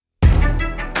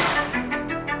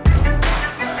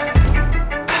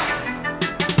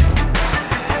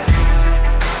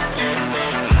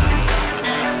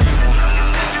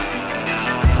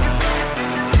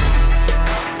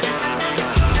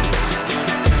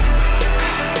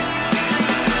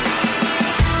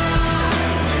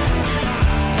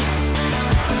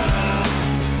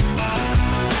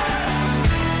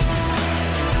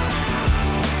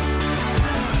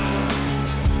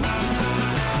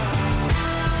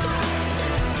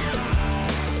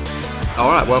All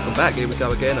right, welcome back. Here we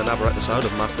go again, another episode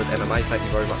of Mustard MMA. Thank you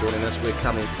very much for joining us. We're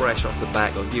coming fresh off the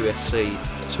back of UFC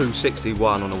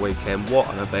 261 on the weekend. What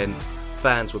an event.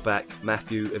 Fans were back.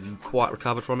 Matthew, have you quite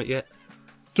recovered from it yet?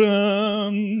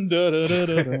 Dun, da, da, da,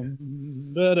 da, dum,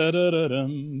 da, da, da, da,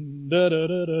 dum, da, da,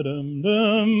 da, da, dum,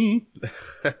 dum.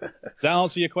 Does that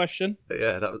answer your question?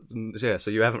 Yeah, so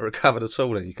you haven't recovered at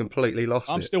all and you completely lost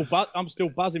I'm it. I'm still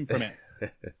buzzing from it.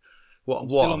 What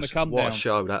a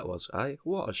show that was, eh?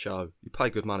 What a show. You pay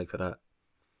good money for that.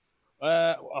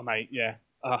 Mate, yeah.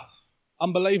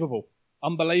 Unbelievable.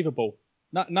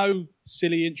 No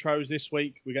silly intros this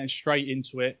week. We're getting straight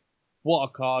into it. What a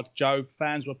card, Joe.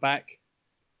 Fans were back.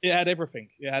 It had everything.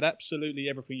 It had absolutely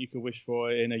everything you could wish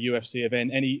for in a UFC event,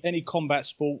 any combat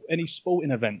sport, any sporting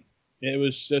event. It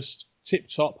was just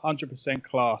tip-top, 100%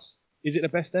 class. Is it the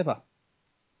best ever?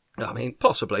 I mean,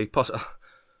 possibly.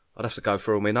 I'd have to go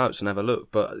through all my notes and have a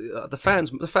look, but the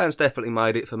fans definitely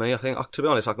made it for me. I think, to be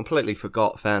honest, I completely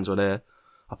forgot fans were there.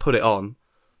 I put it on,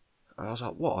 and I was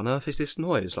like, "What on earth is this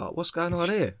noise? Like, what's going on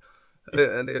here?"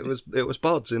 And it was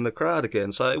buds in the crowd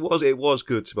again. So it was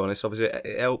good, to be honest. Obviously,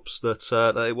 it helps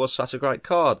that it was such a great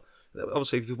card.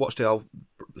 Obviously, if you watched the old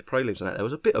prelims and that, there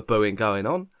was a bit of booing going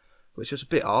on, which was a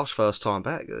bit harsh first time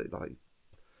back. Like,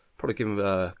 probably give him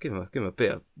a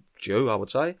bit of due, I would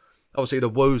say. Obviously, the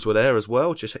woos were there as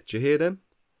well. Did you hear them?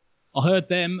 I heard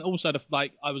them. Also,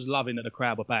 I was loving that the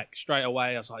crowd were back. Straight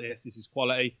away, I was like, yes, this is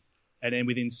quality. And then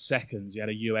within seconds, you had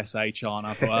a USA chant.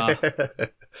 I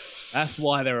thought, that's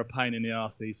why they're a pain in the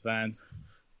arse, these fans.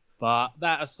 But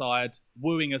that aside,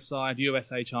 wooing aside,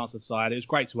 USA chants aside, it was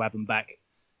great to have them back.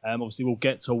 Obviously, we'll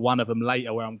get to one of them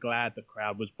later where I'm glad the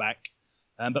crowd was back.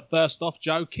 But first off,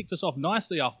 Joe kicked us off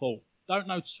nicely, I thought. Don't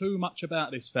know too much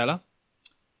about this fella.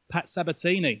 Pat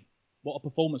Sabatini. What a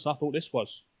performance I thought this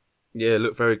was. Yeah,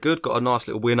 looked very good. Got a nice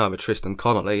little win over Tristan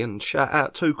Connolly. And shout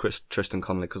out to Tristan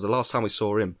Connolly, because the last time we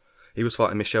saw him, he was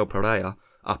fighting Michel Pereira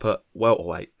up at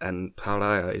welterweight. And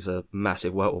Pereira is a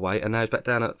massive welterweight. And now he's back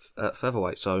down at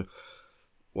featherweight. So,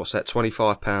 what's that,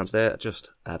 25 pounds there? Just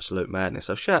absolute madness.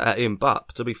 So shout out him. But,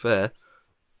 to be fair,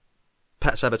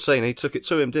 Pat Sabatini took it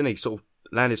to him, didn't he? Sort of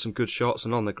landed some good shots,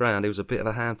 and on the ground, he was a bit of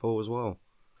a handful as well.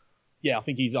 Yeah, I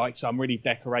think he's like some really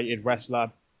decorated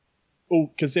wrestler.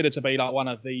 All considered to be like one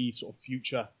of the sort of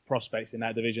future prospects in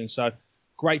that division. So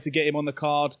great to get him on the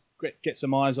card, get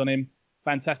some eyes on him.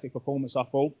 Fantastic performance, I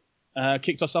thought.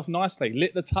 Kicked us off nicely.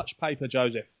 Lit the touch paper,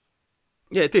 Joseph.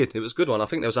 Yeah, it did. It was a good one. I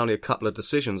think there was only a couple of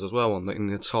decisions as well in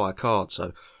the entire card.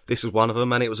 So this was one of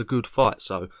them, and it was a good fight.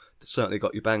 So it certainly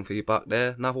got you bang for your buck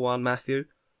there. Another one, Matthew.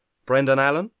 Brendan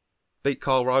Allen beat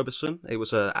Carl Roberson. It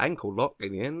was an ankle lock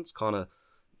in the end. It's kind of...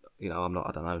 I don't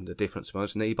know the difference between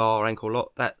knee bar, ankle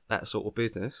lock, that sort of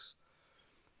business.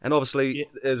 And obviously,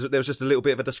 there was just a little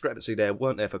bit of a discrepancy there,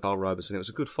 weren't there, for Carl Roberson? It was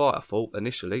a good fight, I thought,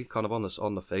 initially, kind of on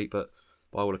the feet, but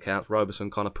by all accounts, Roberson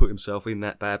kind of put himself in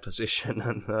that bad position,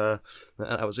 and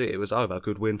that was it. It was over. A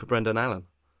good win for Brendan Allen.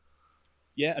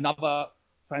 Yeah, another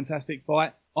fantastic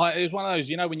fight. It was one of those,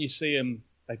 when you see them,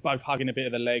 they both hugging a bit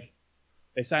of the leg.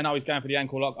 They're saying, he's going for the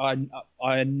ankle lock.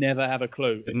 I never have a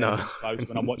clue when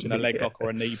I'm watching a leg lock or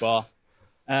a knee bar.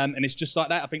 And it's just like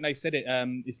that. I think they said it.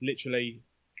 It's literally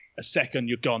a second,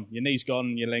 you're gone. Your knee's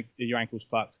gone, your ankle's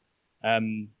fucked. I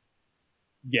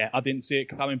didn't see it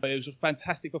coming, but it was a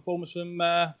fantastic performance from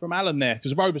Allen there.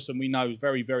 Because Roberson, we know, is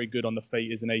very, very good on the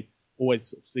feet, isn't he? Always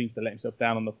sort of seems to let himself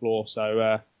down on the floor.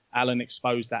 So Allen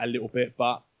exposed that a little bit,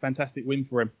 but fantastic win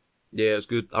for him. Yeah, it was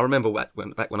good. I remember back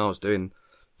when I was doing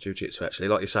jiu-jitsu, actually,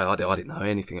 like you say, I didn't know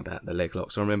anything about the leg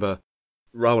locks. I remember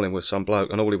rolling with some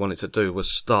bloke, and all he wanted to do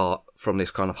was start from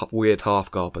this kind of weird half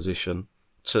guard position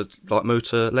to like move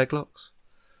to leg locks.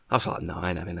 I was like, no, I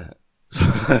ain't having that. So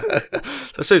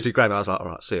as soon as he grabbed me, I was like, all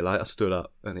right, see you later. I stood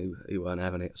up, and he weren't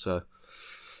having it. So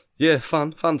yeah,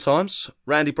 fun times.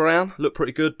 Randy Brown looked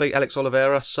pretty good. Beat Alex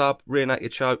Oliveira, sub, rear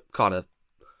naked choke, kind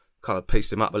of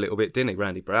pieced him up a little bit, didn't he?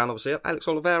 Randy Brown, obviously. Alex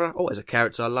Oliveira, always a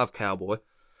character. I love Cowboy.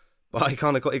 But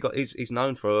he's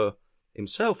known for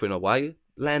himself in a way,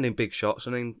 landing big shots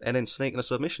and then sneaking a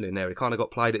submission in there. He kind of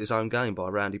got played at his own game by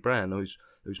Randy Brown, who's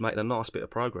making a nice bit of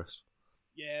progress.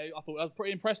 Yeah, I was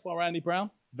pretty impressed by Randy Brown.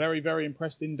 Very, very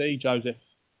impressed indeed, Joseph.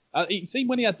 It seemed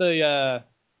when he had I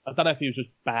don't know if he was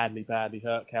just badly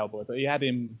hurt, Cowboy, but he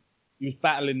was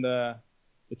battling the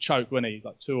choke, wasn't he?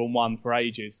 Like 2-on-1 for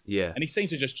ages. Yeah. And he seemed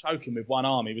to just choke him with one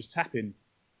arm. He was tapping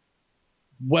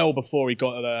well before he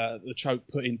got the choke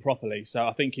put in properly. So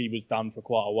I think he was done for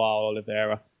quite a while,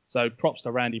 Oliveira. So props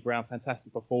to Randy Brown.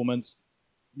 Fantastic performance.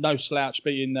 No slouch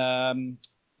beating,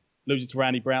 losing to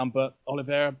Randy Brown, but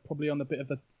Oliveira probably on the bit of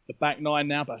the back nine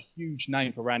now, but a huge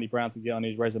name for Randy Brown to get on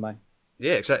his resume.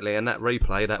 Yeah, exactly. And that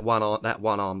replay, that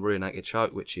one arm rear naked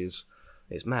choke, which is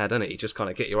it's mad, isn't it? You just kind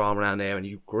of get your arm around there and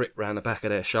you grip round the back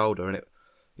of their shoulder, and it,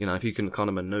 you know, if you can kind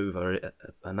of manoeuvre it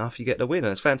enough, you get the win,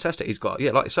 and it's fantastic. He's got,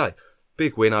 yeah, like you say,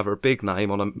 big win over a big name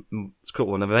on an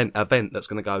event that's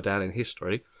going to go down in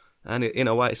history, and in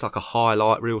a way, it's like a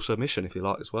highlight reel submission, if you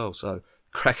like, as well. So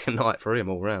cracking night for him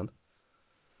all round.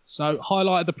 So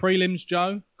highlight of the prelims,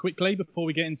 Joe, quickly before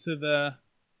we get into the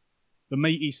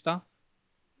meaty stuff.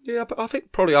 Yeah, but I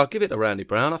think probably I'll give it to Randy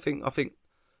Brown. I think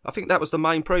that was the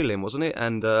main prelim, wasn't it?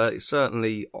 And it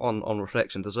certainly, on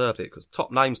reflection, deserved it, because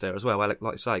top names there as well. Like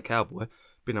you say, Cowboy,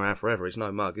 been around forever. He's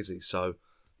no mug, is he? So,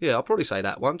 yeah, I'll probably say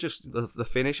that one. Just the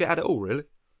finish, it had it all, really.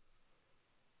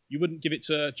 You wouldn't give it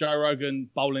to Joe Rogan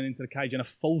bowling into the cage in a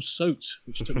full suit,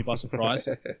 which took me by surprise.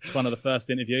 It's one of the first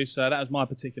interviews, so that was my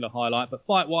particular highlight. But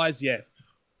fight-wise, yeah,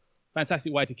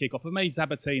 fantastic way to kick off. For me,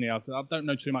 Sabatini, I don't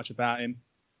know too much about him,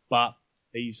 but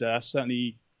he's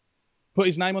certainly put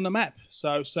his name on the map,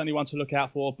 so certainly one to look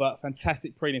out for. But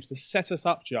fantastic prelims to set us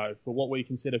up, Joe, for what we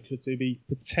consider could be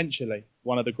potentially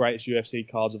one of the greatest UFC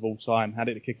cards of all time. How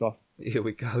did it kick off? Here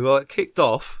we go. Well, it kicked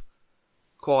off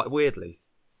quite weirdly.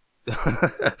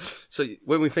 So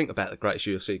when we think about the greatest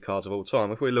UFC cards of all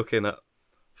time, if we're looking at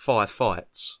 5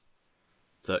 fights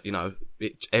that, you know,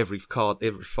 every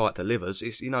fight delivers,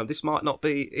 it's, you know, this might not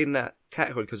be in that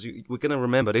category, because we're going to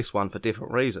remember this one for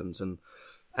different reasons. And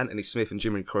Anthony Smith and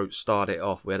Jimmy Crute started it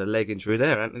off. We had a leg injury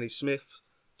there. Anthony Smith,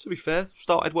 to be fair,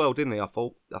 started well, didn't he? I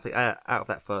think out of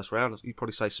that first round, you'd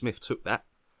probably say Smith took that.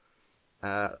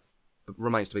 But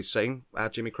remains to be seen how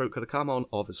Jimmy Crute could have come on,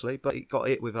 obviously, but he got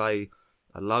hit with a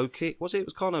low kick. Was it? It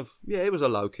was kind of, yeah, it was a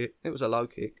low kick. It was a low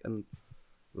kick, and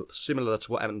similar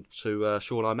to what happened to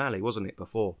Sean O'Malley, wasn't it,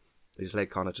 before? His leg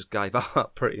kind of just gave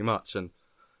up pretty much, and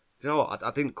you know what?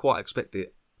 I didn't quite expect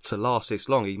it to last this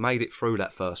long. He made it through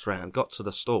that first round, got to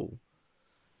the stall,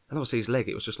 and obviously his leg,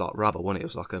 it was just like rubber, wasn't it? It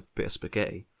was like a bit of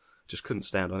spaghetti. Just couldn't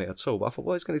stand on it at all. But I thought,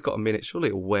 well, he's got a minute, surely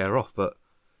it'll wear off. But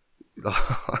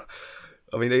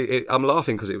I mean, I'm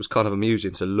laughing because it was kind of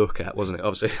amusing to look at, wasn't it?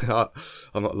 Obviously,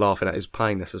 I'm not laughing at his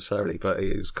pain necessarily, but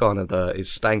it was kind of his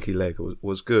stanky leg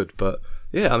was good. But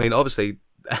yeah, I mean, obviously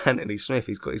Anthony Smith,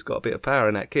 he's got a bit of power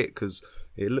in that kick, because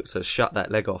it looked to shut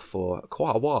that leg off for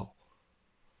quite a while.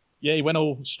 Yeah, he went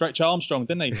all Stretch Armstrong,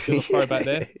 didn't he? Still a throwback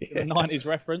there. Yeah. The 90s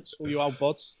reference, all you old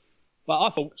bods. But I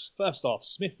thought, first off,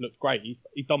 Smith looked great.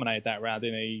 He dominated that round,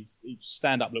 didn't he? His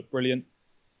stand-up looked brilliant.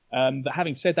 But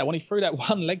having said that, when he threw that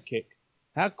one leg kick,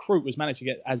 how Crute was managed to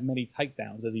get as many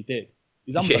takedowns as he did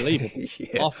is unbelievable.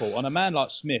 Yeah. I thought, on a man like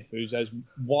Smith, who's as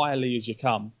wily as you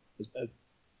come, a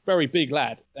very big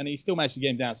lad, and he still managed to get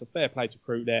him down. So fair play to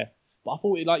Crute there. But I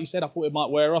thought, like you said, it might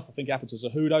wear off. I think it happened to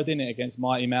Cejudo, didn't it, against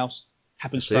Mighty Mouse?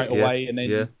 Happened straight away, and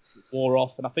then wore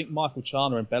off. And I think Michael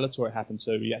Chandler and Bellator it happened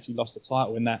to. He actually lost the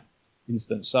title in that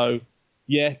instance. So,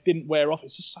 yeah, didn't wear off.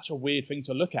 It's just such a weird thing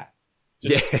to look at.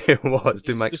 It was.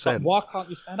 Didn't make sense. Like, why can't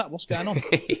you stand up? What's going on?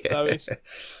 So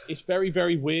it's very,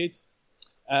 very weird.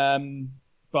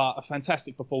 But a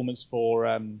fantastic performance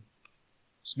for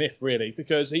Smith, really,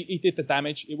 because he did the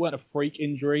damage. It weren't a freak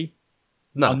injury.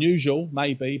 No. Unusual,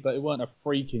 maybe, but it weren't a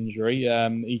freak injury.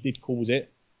 He did cause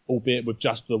it, albeit with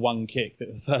just the one kick,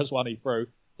 the first one he threw.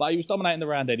 But he was dominating the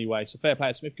round anyway, so fair play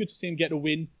to Smith. Good to see him get the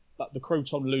win, but the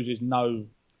Crouton loses no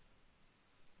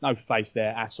face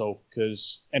there at all,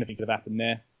 because anything could have happened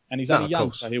there. And he's only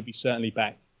young, so he'll be certainly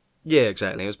back. Yeah,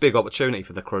 exactly. It was a big opportunity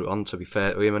for the Crouton, to be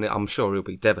fair to him, and I'm sure he'll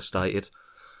be devastated.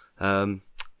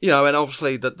 You know, and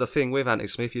obviously the thing with Anthony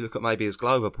Smith, you look at maybe his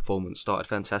Glover performance, started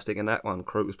fantastic in that one.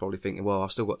 Crute was probably thinking, well,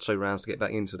 I've still got 2 rounds to get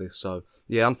back into this. So,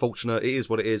 yeah, unfortunate. It is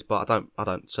what it is, but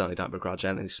I certainly don't begrudge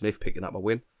Anthony Smith picking up a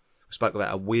win. We spoke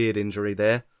about a weird injury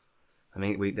there. I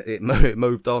mean, it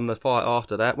moved on the fight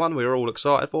after that one. We were all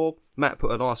excited for. Matt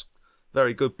put a nice,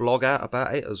 very good blog out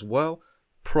about it as well.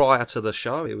 Prior to the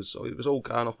show, it was all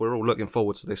going off. We were all looking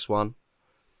forward to this one.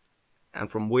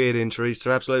 And from weird injuries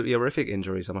to absolutely horrific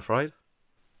injuries, I'm afraid.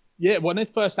 Yeah, when this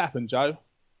first happened, Joe,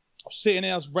 I was sitting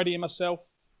there, I was readying myself,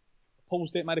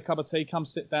 paused it, made a cup of tea, come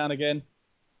sit down again.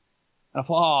 And I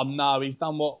thought, oh no, he's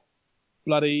done what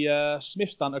bloody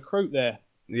Smith's done to Crute there.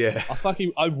 Yeah.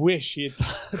 I wish he had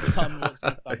done what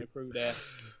Smith done to Crute there.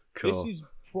 Cool. This is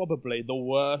probably the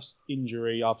worst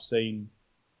injury I've seen,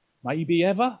 maybe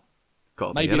ever.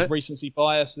 Maybe it's recency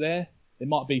bias there. There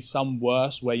might be some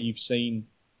worse where you've seen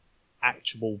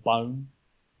actual bone.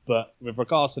 But with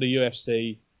regards to the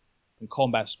UFC and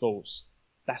combat sports,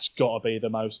 that's got to be the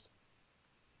most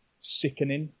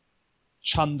sickening,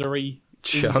 chundery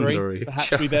injury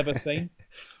perhaps we've ever seen.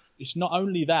 It's not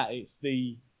only that, it's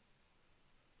the...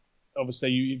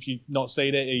 Obviously, if you've not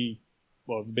seen it,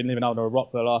 we've been living under a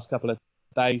rock for the last couple of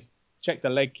days. Checked the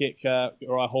leg kick,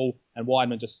 Uriah Hall, and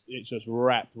Weidman just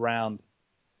wrapped round.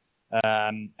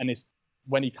 And it's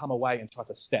when he come away and tried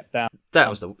to step down. That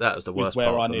was the worst where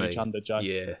part I for nearly me. chunned Joe.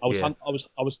 Yeah, I was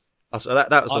yeah. So that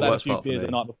was the I'd had a worst few part for me. beers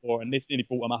the night before, and this nearly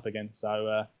brought him up again.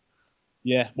 So,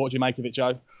 what do you make of it,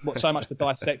 Joe? So much to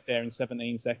dissect there in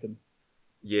 17 seconds.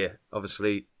 Yeah,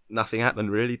 obviously nothing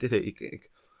happened really, did it? It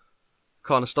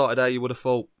kind of started out, you would have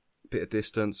thought, a bit of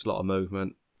distance, a lot of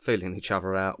movement, feeling each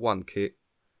other out, one kick.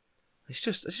 It's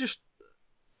just,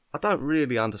 I don't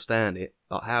really understand it,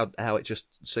 like how it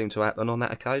just seemed to happen on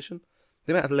that occasion.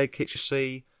 The amount of leg kicks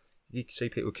you can see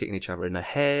people kicking each other in the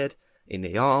head, in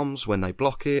the arms when they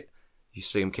block it. You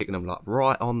see them kicking them like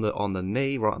right on the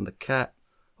knee, right on the cap,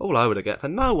 all over the gap,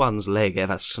 and no one's leg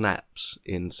ever snaps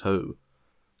in two.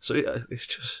 So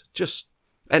it's just,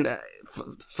 and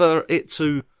for it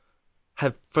to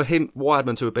have, for him,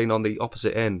 Weidman to have been on the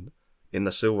opposite end in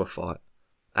the Silva fight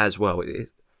as well.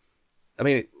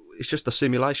 It's just a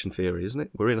simulation theory, isn't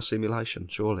it? We're in a simulation,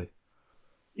 surely.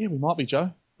 Yeah, we might be,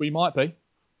 Joe. We might be.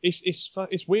 It's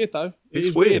weird though.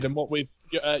 It's weird. And what with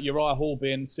Uriah Hall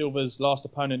being Silva's last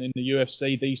opponent in the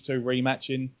UFC, these two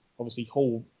rematching. Obviously,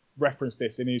 Hall referenced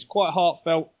this in his quite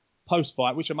heartfelt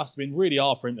post-fight, which it must have been really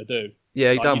hard for him to do.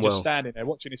 Yeah, he done you're well. Just standing there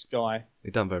watching this guy.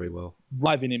 He done very well.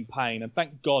 Writhing in pain, and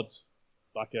thank God,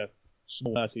 like a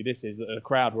small mercy this is, that the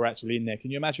crowd were actually in there.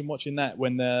 Can you imagine watching that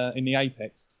when they're in the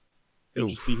Apex? You'll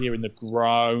just be hearing the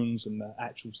groans and the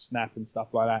actual snap and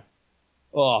stuff like that.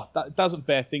 Oh, that doesn't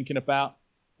bear thinking about.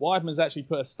 Weidman's actually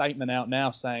put a statement out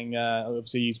now saying,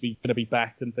 obviously, he's going to be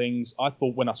back and things. I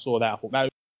thought when I saw that, I thought, no,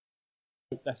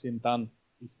 that's him done.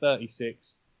 He's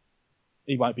 36.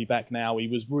 He won't be back now. He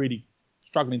was really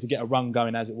struggling to get a run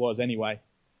going as it was anyway.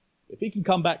 If he can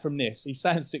come back from this, he's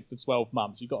saying 6 to 12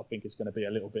 months. You've got to think it's going to be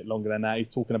a little bit longer than that. He's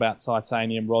talking about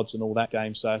titanium rods and all that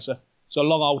game. So it's a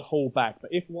long old haul back.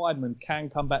 But if Weidman can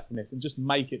come back from this and just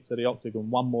make it to the octagon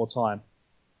one more time,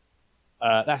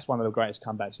 that's one of the greatest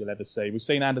comebacks you'll ever see. We've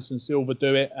seen Anderson Silva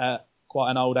do it at quite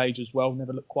an old age as well.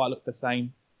 Never quite looked the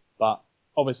same. But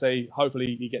obviously,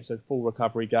 hopefully he gets a full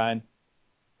recovery going.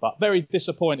 But very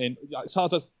disappointing. It's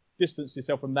hard to distance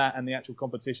yourself from that and the actual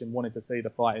competition, wanting to see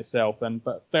the fight itself.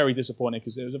 But very disappointing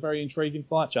because it was a very intriguing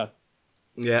fight, Joe.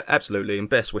 Yeah, absolutely. And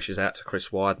best wishes out to Chris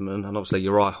Weidman. And obviously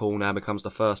Uriah Hall now becomes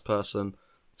the first person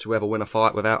to ever win a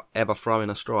fight without ever throwing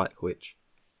a strike, which,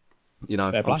 you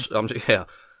know, yeah,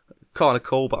 kind of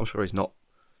cool, but I'm sure he's not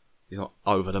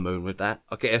over the moon with that.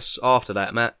 I guess after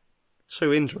that, Matt,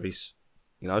 2 injuries.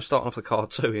 You know, starting off the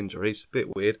card, 2 injuries, a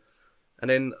bit weird. And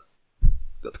then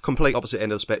the complete opposite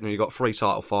end of the spectrum, you've got 3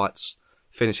 title fights,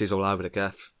 finishes all over the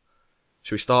gaff.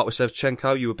 Should we start with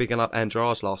Shevchenko? You were bigging up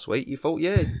Andrade last week. You thought,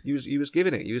 yeah, you was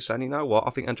giving it. You was saying, you know what,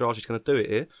 I think Andrade is going to do it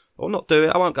here. Or not do it.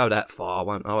 I won't go that far. I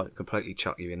won't completely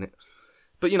chuck you in it.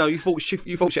 But, you know, you thought she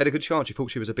had a good chance. You thought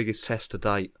she was the biggest test to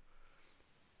date.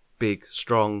 Big,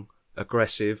 strong,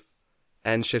 aggressive.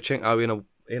 And Shevchenko,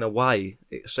 in a way,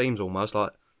 it seems almost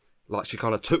like she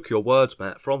kind of took your words,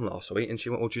 Matt, from last week. And she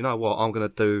went, well, do you know what? I'm going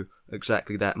to do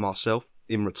exactly that myself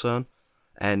in return.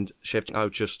 And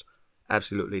Shevchenko just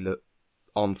absolutely looked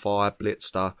on fire,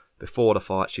 blitzed her. Before the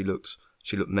fight, she looked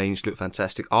mean, she looked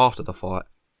fantastic. After the fight,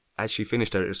 as she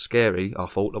finished her, it was scary, I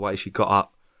thought, the way she got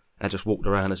up and just walked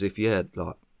around as if, yeah,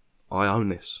 like, I own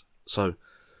this. So,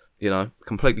 you know,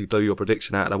 completely blew your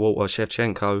prediction out of the water.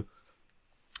 Shevchenko,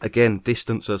 again,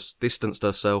 distanced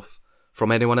herself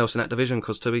from anyone else in that division,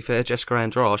 because to be fair, Jessica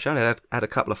Andrade, she only had a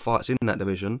couple of fights in that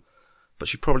division, but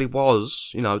she probably was,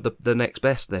 you know, the next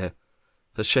best there.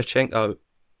 For Shevchenko,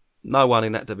 no one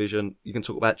in that division, you can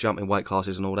talk about jumping weight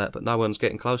classes and all that, but no one's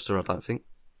getting close to her, I don't think.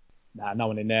 Nah, no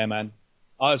one in there, man.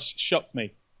 Shocked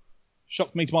me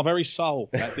to my very soul.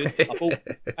 That did. I thought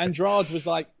Andrade was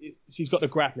like, she's got the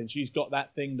grappling, she's got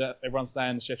that thing that everyone's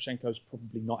saying Shevchenko's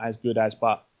probably not as good as,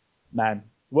 but man,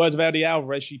 words of Eddie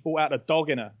Alvarez, she brought out a dog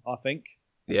in her, I think.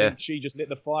 Yeah. Think she just lit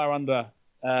the fire under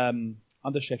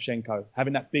Shevchenko.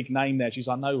 Having that big name there, she's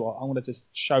like, no, what, I want to just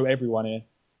show everyone here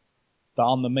that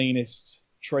I'm the meanest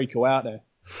treacle out there.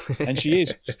 And she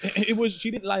is. She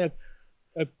didn't lay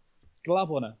a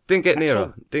glove on her. Didn't get near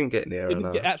her. Didn't get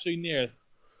absolutely near her.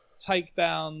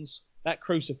 Takedowns, that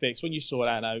crucifix, when you saw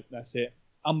that, no, that's it.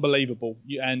 Unbelievable.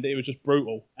 And it was just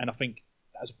brutal. And I think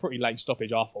that was a pretty late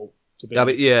stoppage, I thought. He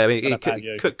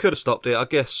could have stopped it, I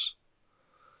guess.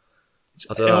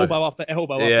 Elbow after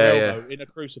elbow in a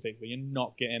crucifix, but you're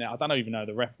not getting out. I don't even know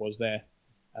the ref was there.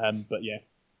 But yeah,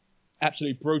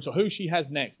 absolutely brutal. Who she has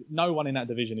next, no one in that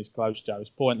division is close, Joe. It's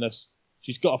pointless.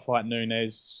 She's got to fight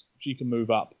Nunes. She can move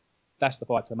up. That's the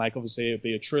fight to make. Obviously, it would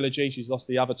be a trilogy. She's lost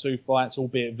the other 2 fights,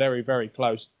 albeit very, very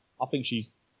close. I think she's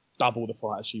double the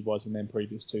fighter she was in them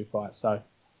previous 2 fights. So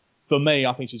for me,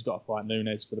 I think she's got to fight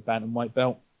Nunes for the bantamweight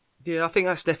belt. Yeah, I think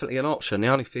that's definitely an option. The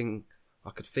only thing I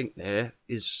could think there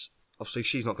is, obviously,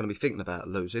 she's not going to be thinking about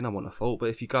losing. I want to fault, but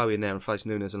if you go in there and face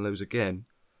Nunes and lose again,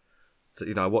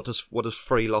 what does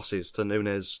 3 losses to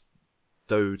Nunes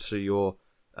do to your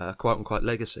quote unquote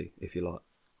legacy, if you like?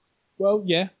 Well,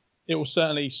 yeah, it will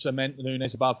certainly cement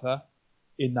Nunes above her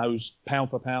in those pound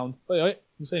for pound. Wait,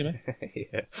 you see me?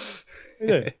 Yeah. You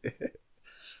do?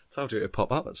 Told you it would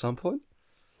pop up at some point.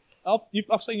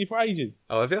 I've seen you for ages.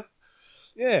 Oh, have you?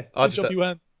 Yeah, I good job you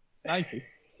weren't naked.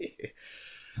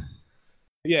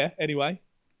 Yeah, anyway,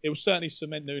 it will certainly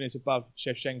cement Nunes above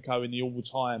Shevchenko in the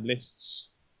all-time lists,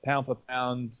 pound for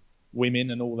pound,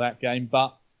 women and all that game.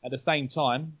 But at the same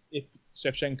time, if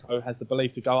Shevchenko has the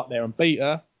belief to go up there and beat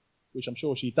her, which I'm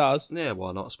sure she does, Yeah,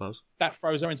 why not, I suppose. that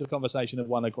throws her into the conversation of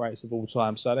one of the greatest of all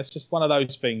time. So that's just one of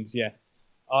those things, yeah.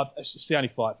 It's the only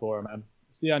fight for her, man.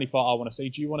 It's the only fight I want to see.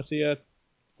 Do you want to see her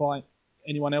fight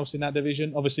anyone else in that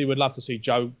division? Obviously, we'd love to see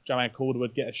Joanne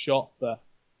Calderwood get a shot, but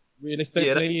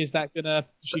realistically, is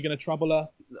she gonna trouble her?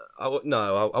 I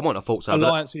want a thought so.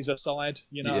 Alliances aside,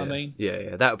 you know what I mean?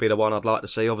 Yeah, that would be the one I'd like to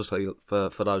see, obviously, for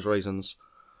those reasons,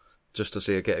 just to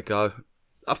see her get a go.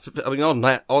 I mean,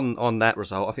 on that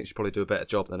result, I think she'd probably do a better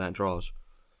job than Andrade,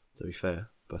 to be fair.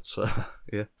 But,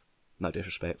 yeah, no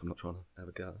disrespect, I'm not trying to have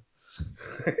a go.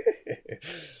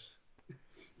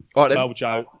 All right, then. Well,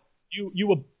 Joe, you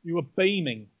were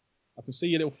beaming. I can see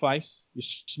your little face. You're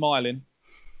smiling.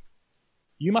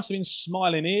 You must have been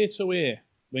smiling ear to ear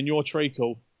when your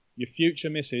treacle, your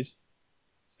future missus,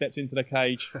 stepped into the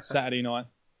cage Saturday night.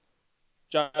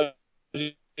 Joe,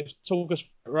 talk us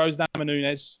Rose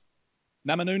Namajunas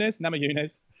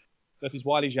versus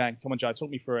Wiley Zhang. Come on, Joe, talk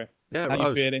me through it. Yeah, How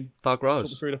you feeling? Thug Rose.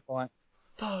 Talk me through the fight.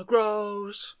 Thug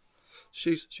Rose.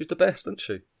 She's the best, isn't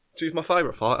she? She's my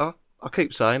favourite fighter. I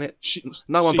keep saying it.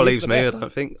 No one believes me. I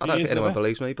don't think anyone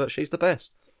believes me, but she's the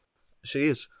best. She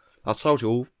is. I told you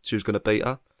all she was going to beat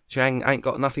her. Zhang ain't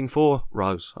got nothing for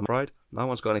Rose, I'm afraid. No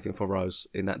one's got anything for Rose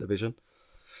in that division.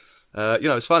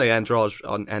 It's funny,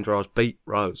 Andrade beat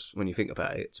Rose when you think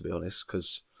about it, to be honest,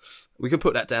 because we can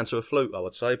put that down to a fluke, I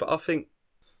would say, but I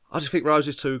just think Rose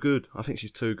is too good. I think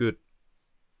she's too good.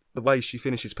 The way she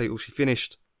finishes people, she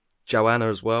finished Joanna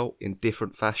as well in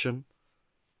different fashion.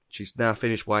 She's now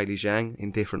finished Weili Zhang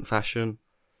in different fashion.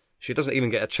 She doesn't even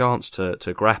get a chance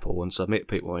to grapple and submit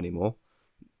people anymore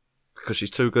because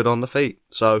she's too good on the feet.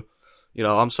 So,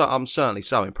 I'm certainly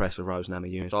so impressed with Rose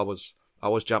Namajunas. I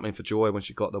was jumping for joy when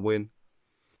she got the win.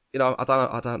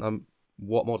 I don't know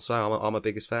what more to say. I'm a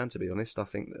biggest fan, to be honest. I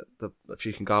think that if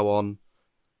she can go on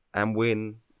and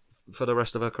win for the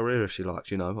rest of her career if she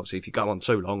likes, obviously if you go on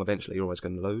too long, eventually you're always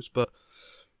going to lose. But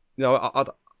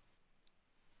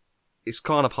it's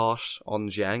kind of harsh on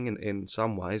Zhang in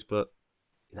some ways, but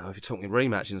if you're talking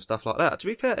rematches and stuff like that, to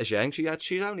be fair to Zhang,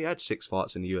 she only had 6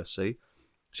 fights in the UFC.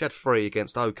 She had 3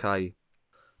 against okay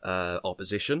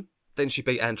opposition. Then she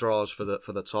beat Andrade for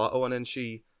the title, and then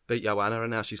she beat Joanna,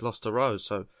 and now she's lost to Rose.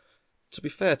 So, to be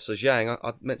fair to Zhang,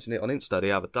 I mentioned it on Insta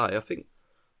the other day. I think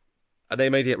an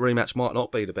immediate rematch might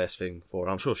not be the best thing for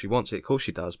her. I'm sure she wants it, of course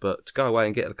she does, but to go away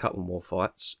and get a couple more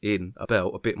fights in a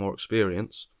belt, a bit more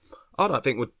experience, I don't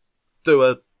think would do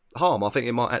her harm. I think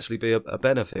it might actually be a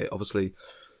benefit. Obviously,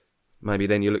 maybe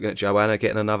then you're looking at Joanna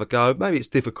getting another go. Maybe it's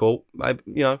difficult. Maybe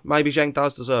Zhang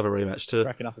does deserve a rematch.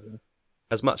 Cracking up again.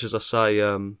 As much as I say,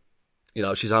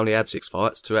 she's only had 6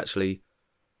 fights, to actually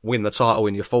win the title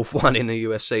in your 4th one in the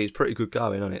UFC is pretty good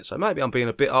going, isn't it? So maybe I'm being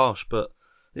a bit harsh, but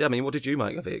yeah, I mean, what did you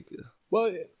make of it?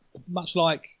 Well, much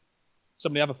like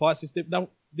some of the other fights, it didn't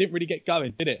really get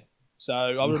going, did it? So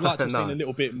I would like to have seen a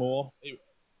little bit more.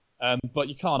 But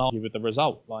you can't argue with the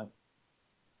result. Like,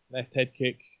 left head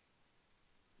kick.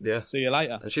 Yeah. See you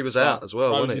later. And she was out as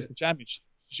well, wasn't it? Rose is the champion.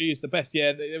 She is the best.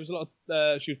 Yeah, there was a lot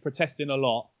of... she was protesting a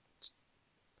lot.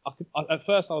 At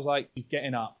first, I was like, she's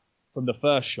getting up from the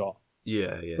first shot.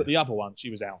 Yeah. But the other one, she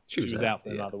was out. She was out for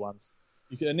the other ones.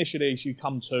 Initially, she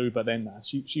come to, but then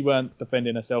she weren't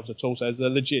defending herself at all. So it was a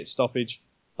legit stoppage.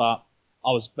 But I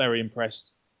was very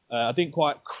impressed. I didn't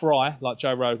quite cry like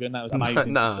Joe Rogan. That was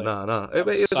amazing. No. It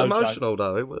was so emotional,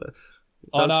 though.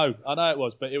 I know it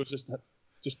was, but it was just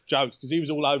jokes because he was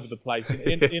all over the place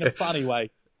in a funny way.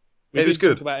 It was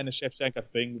good. Talk about in the Shevchenko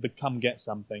thing, the come get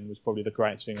some thing was probably the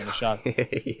greatest thing on the show.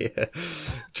 Yeah,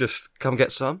 just come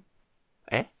get some.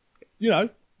 Eh?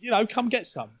 Come get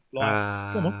some. Like,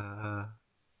 come on.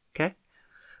 Okay.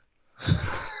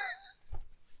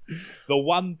 The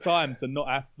one time to not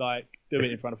have do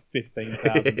it in front of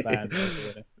 15,000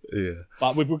 fans. Yeah.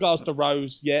 But with regards to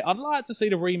Rose, yeah, I'd like to see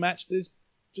the rematch. There's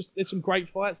some great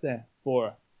fights there for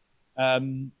her.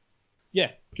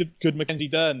 Yeah, could Mackenzie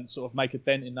Dern sort of make a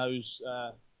dent in those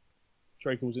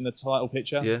treacles in the title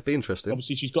picture? Yeah, be interesting.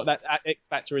 Obviously, she's got that X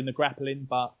factor in the grappling,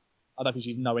 but I don't think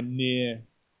she's nowhere near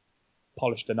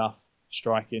polished enough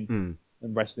striking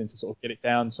and wrestling to sort of get it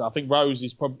down. So I think Rose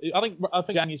is probably. I think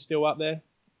Zhang is still up there,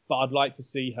 but I'd like to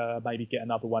see her maybe get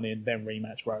another one in, then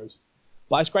rematch Rose.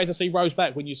 But it's great to see Rose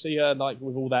back when you see her like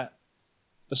with all that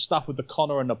the stuff with the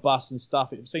Conor and the bus and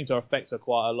stuff. It seemed to affect her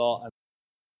quite a lot,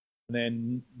 and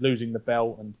then losing the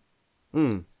belt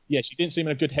and yeah, she didn't seem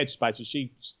in a good headspace. So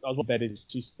I was embedded.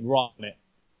 She's right on it.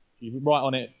 She was right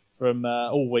on it from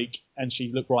all week, and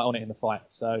she looked right on it in the fight.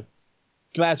 So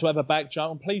glad to have her back,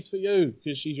 Joe. I'm pleased for you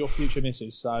because she's your future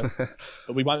missus. So,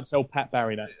 but we won't tell Pat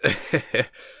Barry that.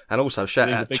 And also shout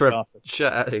out Trevor. He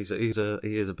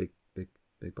is a big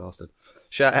bastard.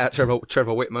 Shout out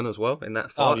Trevor Whitman as well in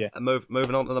that fight. Oh, yes. And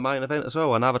moving on to the main event as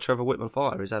well. Another Trevor Whitman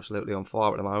fighter is absolutely on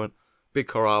fire at the moment. Big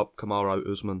Kamaru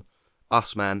Usman,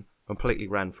 Usman completely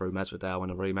ran through Masvidal in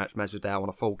a rematch. Masvidal on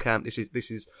a full camp. This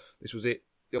was it.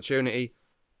 The opportunity.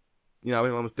 You know,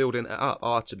 everyone was building it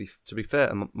up. To be fair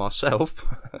to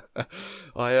myself,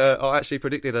 I actually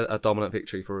predicted a dominant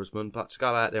victory for Usman, but to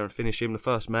go out there and finish him, the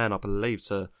first man I believe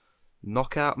to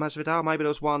knock out Masvidal. Maybe there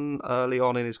was one early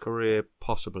on in his career,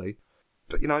 possibly,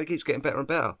 but you know he keeps getting better and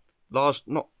better.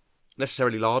 Not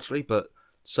necessarily largely, but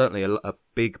certainly a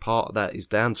big part of that is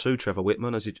down to Trevor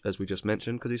Whitman, as we just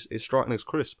mentioned, because his striking is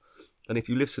crisp. And if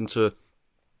you listen to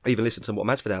what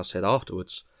Masvidal said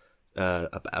afterwards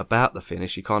about the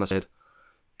finish, he kind of said,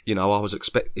 you know,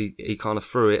 he kind of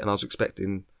threw it, and I was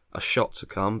expecting a shot to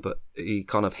come, but he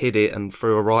kind of hid it and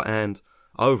threw a right hand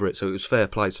over it, so it was fair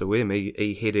play to him.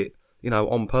 He hid it, you know,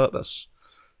 on purpose.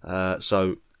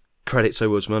 So credit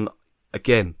to Usman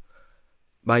again.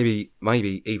 Maybe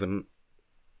even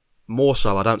more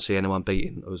so, I don't see anyone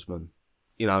beating Usman,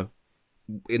 you know,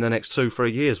 in the next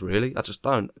 2-3 years, really. I just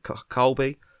don't.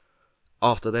 Colby,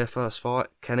 after their first fight,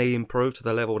 can he improve to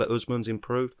the level that Usman's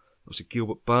improved? Obviously,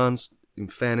 Gilbert Burns, in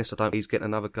fairness, I don't think he's getting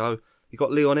another go. You've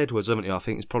got Leon Edwards, haven't you? I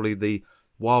think he's probably the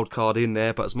wild card in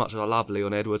there, but as much as I love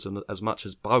Leon Edwards and as much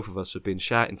as both of us have been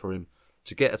shouting for him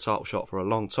to get a title shot for a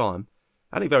long time,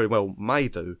 and he very well may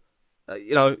do,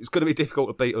 you know, it's going to be difficult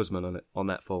to beat Usman on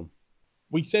that form.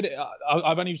 We said it.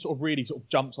 I've only sort of really sort of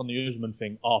jumped on the Usman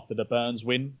thing after the Burns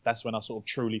win. That's when I sort of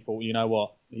truly thought, you know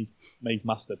what, he's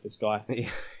mustard, this guy. He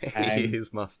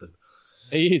is mustard.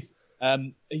 He is.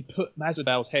 He put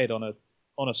Masvidal's head on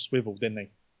a swivel, didn't he?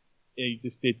 He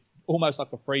just did almost like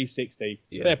a 360.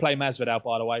 Yeah. Fair play, Masvidal,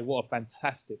 by the way. What a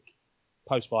fantastic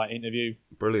post-fight interview.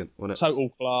 Brilliant, wasn't it? Total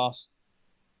class.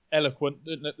 Eloquent.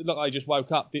 Looked like he just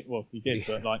woke up. Well, he did,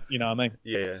 but like, you know what I mean?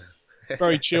 Yeah.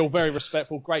 Very chill, very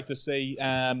respectful. Great to see.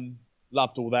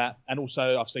 Loved all that. And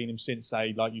also, I've seen him since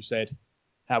say, like you said,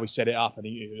 how he set it up and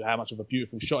how much of a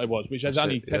beautiful shot it was, which is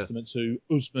only testament to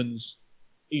Usman's.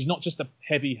 He's not just a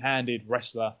heavy-handed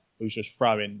wrestler who's just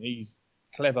throwing. He's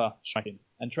clever striking.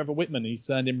 And Trevor Whitman, he's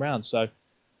turned him round. So,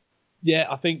 yeah,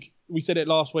 I think we said it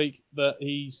last week that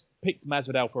he's picked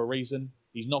Masvidal for a reason.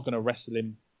 He's not going to wrestle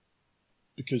him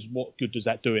because what good does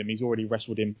that do him? He's already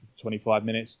wrestled him for 25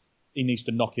 minutes. He needs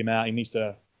to knock him out. He needs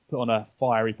to put on a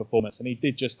fiery performance. And he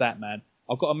did just that, man.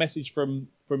 I've got a message from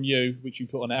you, which you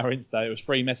put on our Insta. It was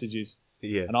 3 messages.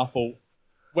 Yeah. And I thought,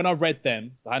 when I read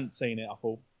them, I hadn't seen it, I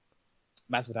thought,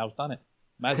 Masvidal's done it.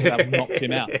 Masvidal knocked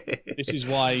him out. This is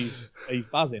why he's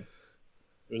buzzing.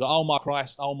 It was like, oh my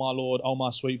Christ, oh my Lord, oh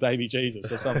my sweet baby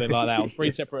Jesus, or something like that on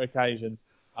 3 separate occasions.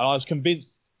 And I was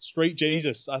convinced, Street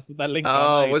Jesus, that's that link.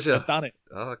 Oh, was you? I've done it.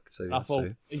 Oh, I see. I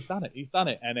thought, he's done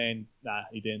it. And then,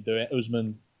 he didn't do it.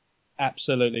 Usman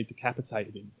absolutely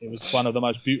decapitated him. It was one of the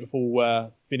most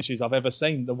beautiful finishes I've ever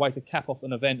seen. The way to cap off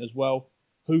an event as well.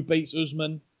 Who beats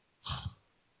Usman?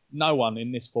 No one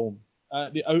in this form.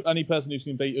 The only person who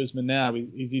can beat Usman now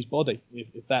is his body,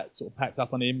 if that's sort of packed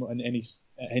up on him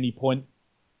at any point.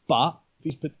 But if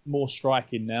he's put more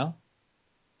striking now,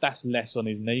 that's less on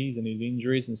his knees and his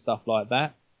injuries and stuff like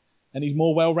that. And he's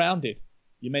more well-rounded.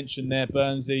 You mentioned there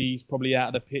Burnsy's probably out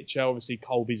of the picture. Obviously,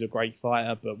 Colby's a great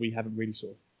fighter, but we haven't really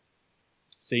sort of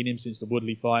seen him since the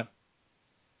Woodley fight.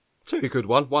 It's a good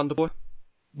one, Wonderboy.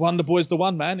 Wonderboy's the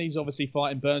one, man. He's obviously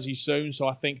fighting Burnsy soon, so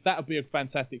I think that would be a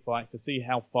fantastic fight to see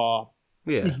how far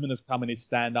Usman has come in his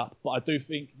stand-up. But I do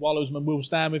think while Usman will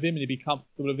stand with him and he'll be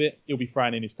comfortable with it, he'll be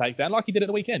throwing in his takedown like he did at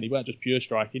the weekend. He weren't just pure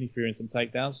striking, he threw in some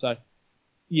takedowns. So,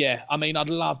 yeah, I mean, I'd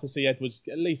love to see Edwards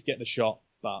at least get the shot,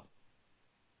 but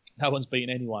no one's beaten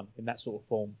anyone in that sort of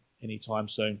form anytime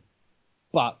soon.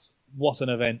 But what an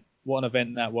event. What an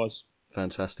event that was.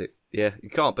 Fantastic. Yeah, you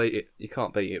can't beat it. You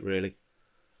can't beat it, really.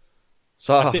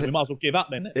 So that's it. We might as well give up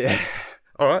then. Yeah.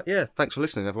 All right, yeah. Thanks for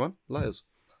listening, everyone. Layers.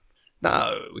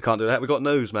 No, we can't do that. We've got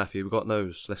news, Matthew. We've got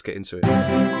news. Let's get into it.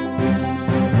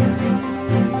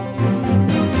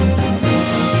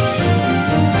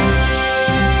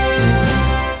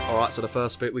 All right, so the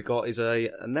first bit we got is a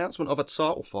announcement of a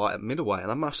title fight at middleweight,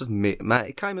 and I must admit, Matt,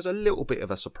 it came as a little bit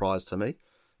of a surprise to me.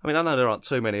 I mean, I know there aren't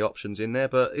too many options in there,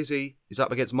 but he's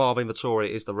up against Marvin Vettori.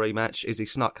 Is the rematch? Izzy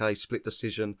snuck a split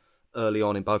decision early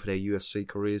on in both of their UFC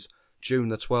careers. June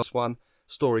the 12th one.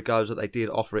 Story goes that they did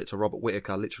offer it to Robert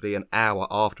Whittaker literally an hour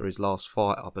after his last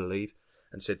fight, I believe,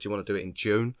 and said, do you want to do it in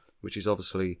June? Which is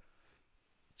obviously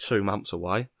 2 months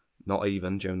away, not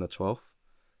even June the 12th.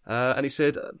 And he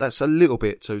said, that's a little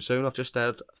bit too soon. I've just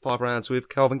had 5 rounds with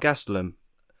Kelvin Gastelum.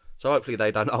 So hopefully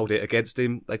they don't hold it against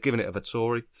him. They've given it to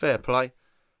Vettori. Fair play.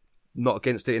 Not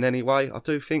against it in any way. I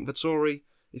do think Vettori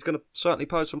is going to certainly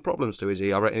pose some problems to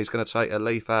Izzy. I reckon he's going to take a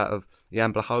leaf out of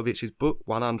Jan Blachowicz' book,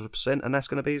 100%, and that's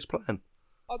going to be his plan.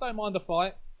 I don't mind the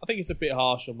fight. I think it's a bit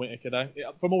harsh on Whittaker, though.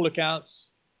 From all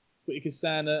accounts, Whittaker's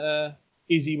saying that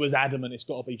Izzy was adamant it's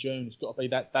got to be June, it's got to be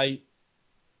that date.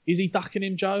 Is he ducking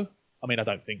him, Joe? I mean, I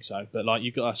don't think so, but like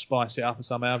you've got to spice it up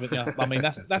somehow, haven't you? I mean,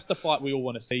 that's the fight we all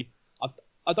want to see.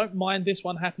 I don't mind this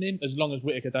one happening as long as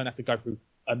Whittaker don't have to go through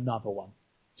another one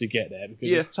to get there,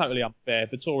 because it's totally unfair.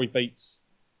 Vettori beats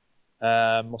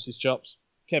what's his chops?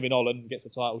 Kevin Holland gets a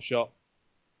title shot.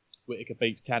 Whittaker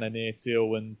beats Cannonier,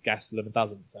 Till, and Gastelum and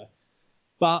doesn't. So,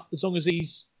 but as long as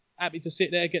he's happy to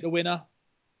sit there, get the winner,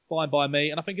 fine by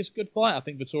me. And I think it's a good fight. I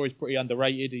think Vettori's pretty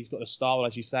underrated. He's got the style,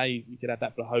 as you say. You could have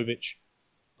that Blachowicz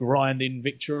grinding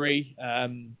victory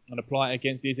and apply it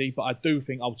against Izzy. But I do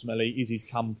think ultimately Izzy's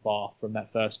come far from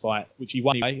that first fight, which he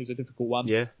won anyway. It was a difficult one.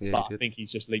 Yeah, but I think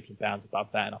he's just leaps and bounds above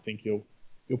that, and I think he'll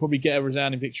probably get a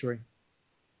resounding victory.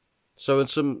 So, in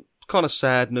some kind of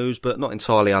sad news, but not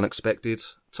entirely unexpected,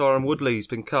 Tyron Woodley's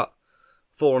been cut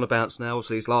 4 on the bounce now.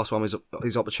 Obviously, his last one was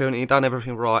his opportunity. He done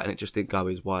everything right, and it just didn't go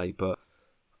his way. But,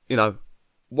 you know,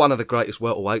 one of the greatest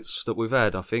welterweights that we've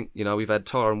had, I think. You know, we've had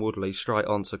Tyron Woodley straight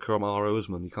on to Kamaru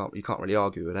Usman. You can't really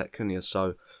argue with that, can you?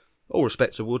 So, all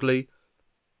respect to Woodley.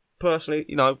 Personally,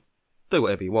 you know, do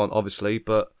whatever you want, obviously,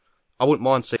 but I wouldn't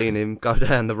mind seeing him go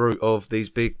down the route of these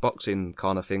big boxing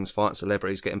kind of things, fighting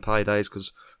celebrities, getting paydays,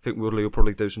 because I think Woodley will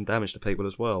probably do some damage to people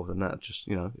as well, and that just,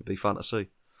 you know, it'd be fun to see.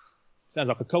 Sounds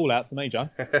like a call out to me, Joe.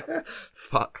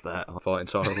 Fuck that, I'm fighting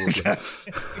Tyron Woodley.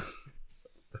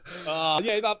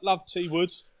 Yeah, love T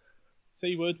Wood.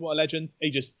 T Wood, what a legend. He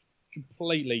just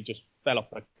completely just fell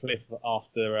off a cliff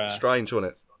after strange,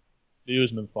 wasn't it? The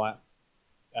Usman fight.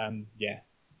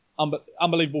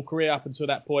 Unbelievable career up until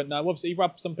that point. Now, obviously, he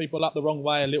rubbed some people up the wrong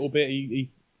way a little bit.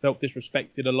 He felt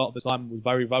disrespected a lot of the time, was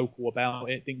very vocal about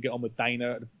it, didn't get on with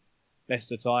Dana at the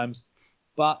best of times.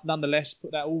 But nonetheless,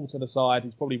 put that all to the side.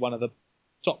 He's probably one of the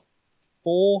top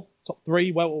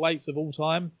 3 welterweights of all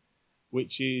time,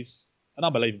 which is an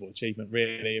unbelievable achievement,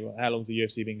 really. How long's the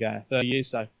UFC been going? 30 years.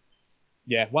 So,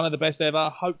 yeah, one of the best ever.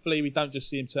 Hopefully, we don't just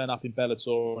see him turn up in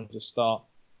Bellator and just start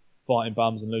fighting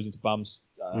bums and losing to bums.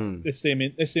 Let's see him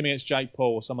against Jake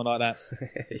Paul or someone like that.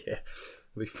 Yeah,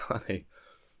 it'll be funny.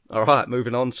 All right,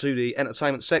 moving on to the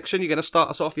entertainment section. You're going to start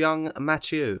us off, young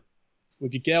Matthew.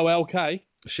 With your girl LK.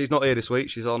 She's not here this week.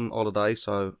 She's on holiday,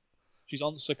 so she's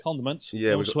on secondment.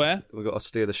 Yeah, we've got to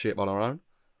steer the ship on our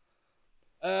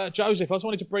own. Joseph, I just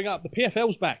wanted to bring up the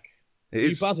PFL's back. Are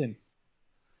you buzzing?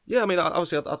 Yeah, I mean,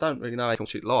 obviously, I don't really know how you can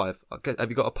shoot live. Have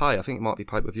you got to pay? I think it might be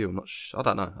paid with you. I'm not. I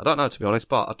don't know. I don't know, to be honest.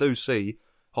 But I do see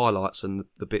highlights and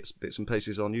the bits and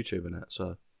pieces on YouTube and that.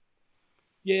 So.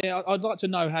 Yeah, I'd like to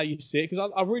know how you see it,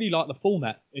 because I really like the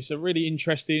format. It's a really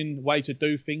interesting way to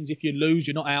do things. If you lose,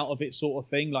 you're not out of it, sort of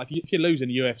thing. Like if you lose in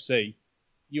the UFC,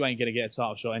 you ain't going to get a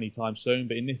title shot anytime soon.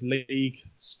 But in this league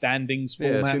standings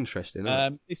format, yeah, it's interesting.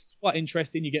 It's quite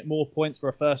interesting. You get more points for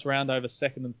a first round over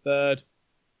second and third.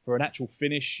 For an actual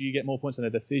finish, you get more points than a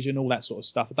decision, all that sort of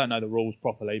stuff. I don't know the rules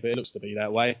properly, but it looks to be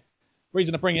that way.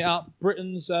 Reason to bring it up,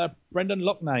 Britain's Brendan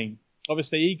Loughnane.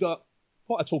 Obviously, he got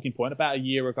quite a talking point about a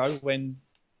year ago when,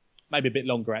 maybe a bit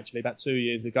longer actually, about 2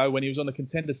 years ago, when he was on the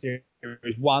Contender Series,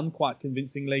 won quite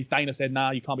convincingly. Dana said, no,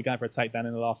 you can't be going for a takedown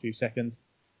in the last few seconds.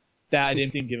 Doubted him,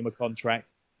 didn't give him a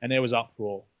contract, and there was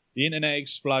uproar. The internet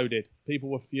exploded. People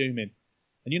were fuming.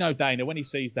 And you know Dana, when he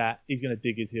sees that, he's going to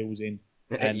dig his heels in.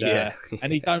 And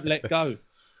and he don't let go.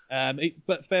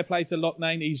 But fair play to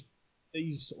Loughnane.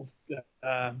 He's sort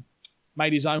of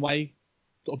made his own way.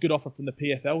 Got a good offer from the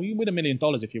PFL. You can win $1 million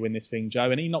if you win this thing,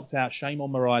 Joe. And he knocked out Shane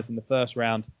Moraes in the first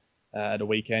round at the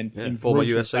weekend. Yeah, former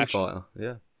UFC fighter.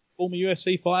 Yeah, former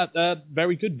UFC fighter.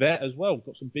 Very good vet as well.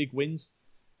 Got some big wins.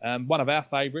 One of our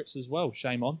favourites as well.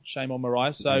 Shame on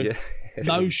Moraes. So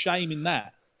no shame in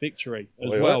that. victory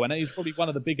as well. And he's probably one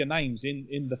of the bigger names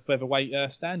in the featherweight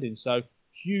standing. So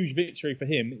huge victory for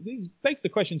him. It begs the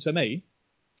question to me,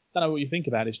 don't know what you think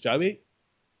about this, Joe.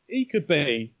 He could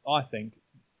be, I think,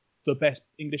 the best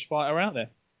English fighter out there,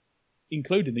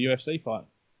 including the UFC fight.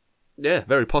 Yeah,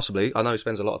 very possibly. I know he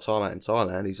spends a lot of time out in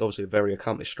Thailand. He's obviously a very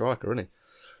accomplished striker, isn't he?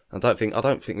 I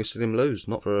don't think we've seen him lose,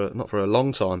 not for a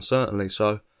long time, certainly.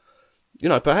 So,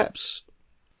 perhaps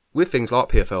with things like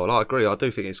PFL, I agree. I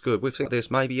do think it's good. With things like this,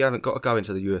 maybe you haven't got to go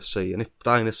into the UFC. And if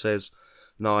Dana says,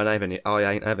 "No, I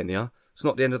ain't having you," it's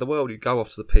not the end of the world. You go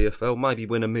off to the PFL, maybe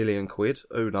win $1 million.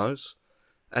 Who knows?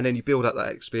 And then you build up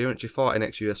that experience. You're fighting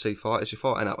ex-UFC fighters. You're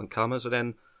fighting up and comers, and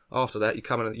then after that, you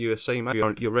come in at the UFC. Maybe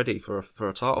you're ready for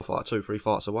a title fight, 2-3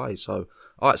 fights away. So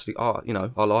I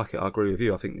like it. I agree with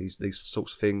you. I think these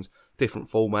sorts of things, different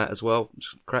format as well,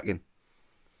 just cracking.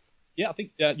 Yeah, I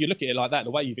think you look at it like that.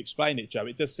 The way you've explained it, Joe,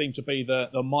 it does seem to be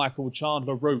the Michael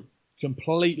Chandler route.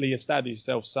 Completely establish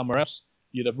yourself somewhere else.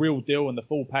 You're the real deal and the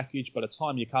full package. By the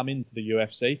time you come into the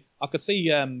UFC, I could see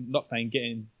Lockdown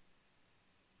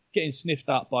getting sniffed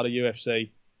up by the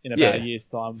UFC in about a year's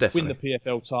time. Definitely. Win the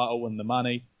PFL title and the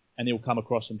money, and he'll come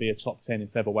across and be a top 10 in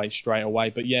featherweight straight away.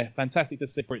 But yeah, fantastic to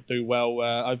see it do well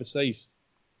overseas.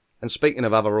 And speaking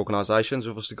of other organisations,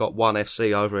 we've obviously got ONE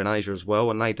FC over in Asia as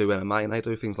well, and they do MMA and they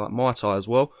do things like Muay Thai as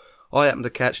well. I happened to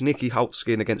catch Nicky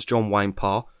Holtzkin against John Wayne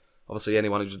Parr. Obviously,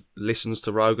 anyone who listens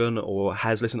to Rogan or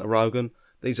has listened to Rogan,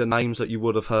 these are names that you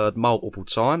would have heard multiple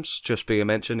times, just being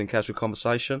mentioned in casual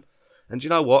conversation. And you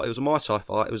know what? It was a Muay Thai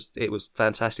fight. It was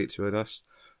fantastic, to be honest.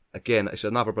 Again, it's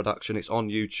another production. It's on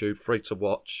YouTube, free to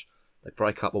watch. They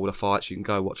break up all the fights. You can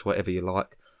go watch whatever you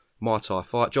like. Muay Thai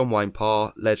fight. John Wayne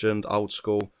Parr, legend, old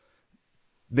school.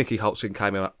 Nicky Holtzkin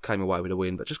came away with a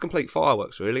win, but just complete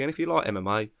fireworks, really. And if you like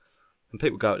MMA, and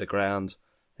people go to the ground,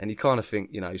 and you kind of think,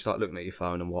 you start looking at your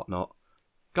phone and whatnot,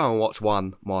 go and watch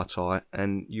one Muay Thai,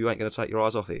 and you ain't going to take your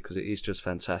eyes off it, because it is just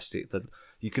fantastic.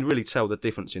 You can really tell the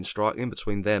difference in striking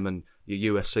between them and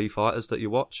your UFC fighters that you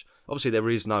watch. Obviously, there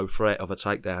is no threat of a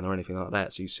takedown or anything like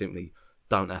that, so you simply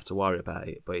don't have to worry about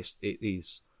it. But it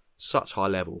is such high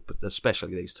level, but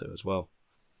especially these two as well.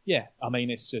 Yeah, I mean,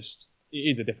 it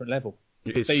is a different level.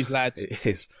 These lads, it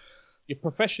is. Your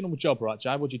professional job, right,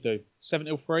 Jay? What do you do? 7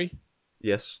 till 3?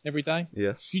 Yes. Every day?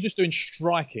 Yes. If you're just doing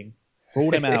striking for all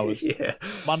them hours, yeah.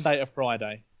 Monday to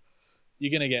Friday,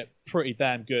 you're going to get pretty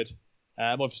damn good.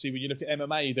 Obviously, when you look at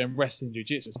MMA, you're doing wrestling,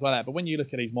 jiu-jitsu, stuff like that. But when you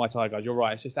look at these Muay Thai guys, you're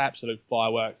right. It's just absolute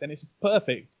fireworks. And it's a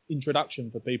perfect introduction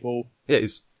for people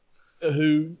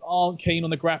who aren't keen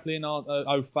on the grappling, aren't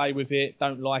au fait with it,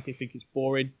 don't like it, think it's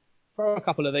boring. Throw a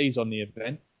couple of these on the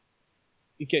event.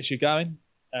 It gets you going,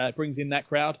 brings in that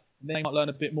crowd, and then they might learn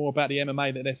a bit more about the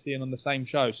MMA that they're seeing on the same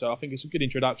show. So I think it's a good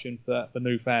introduction for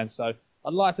new fans. So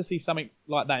I'd like to see something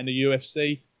like that in the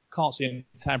UFC. Can't see them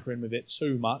tampering with it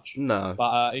too much. No.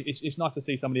 But it's nice to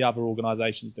see some of the other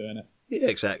organisations doing it. Yeah,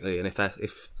 exactly. And if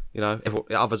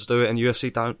others do it and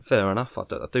UFC don't, fair enough. I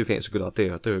do think it's a good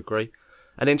idea. I do agree.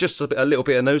 And then just a little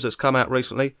bit of news that's come out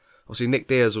recently. Obviously, Nick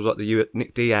Diaz was at the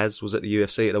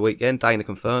UFC at the weekend. Dana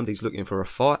confirmed he's looking for a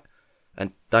fight.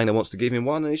 And Dana wants to give him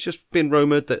one, and it's just been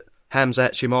rumoured that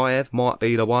Khamzat Chimaev might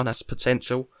be the one. That's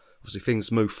potential. Obviously,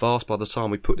 things move fast. By the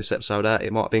time we put this episode out,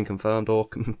 it might have been confirmed or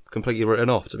completely written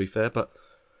off, to be fair. But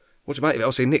what do you make of it?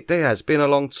 Obviously, Nick Diaz, been a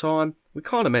long time. We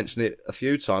kind of mentioned it a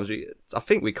few times. I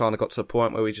think we kind of got to the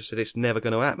point where we just said it's never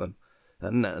going to happen.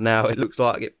 And now it looks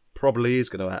like it probably is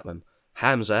going to happen.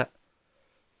 Khamzat,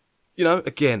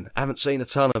 again, haven't seen a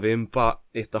ton of him, but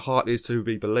if the hype is to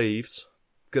be believed,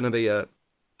 going to be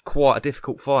quite a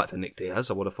difficult fight for Nick Diaz,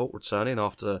 I would have thought, returning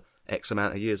after X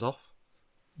amount of years off.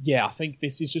 Yeah, I think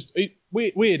this is just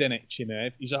weird, isn't it,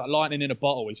 Chimaev? He's like lightning in a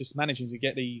bottle. He's just managing to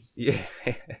get these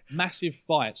massive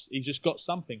fights. He's just got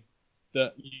something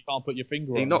that you can't put your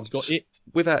finger on. He's got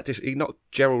it. He knocked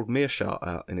Gerald Meerschaert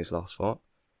out in his last fight.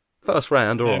 First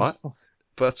round, all right.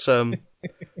 But,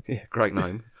 great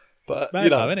name. But,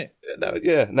 isn't it? No,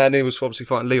 yeah. Now he was obviously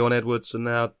fighting Leon Edwards and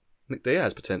now Nick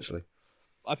Diaz, potentially.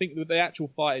 I think with the actual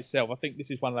fight itself, I think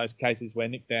this is one of those cases where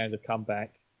Nick Diaz have come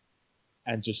back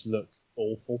and just look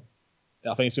awful.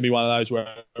 I think it's going to be one of those where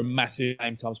a massive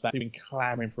name comes back. They've been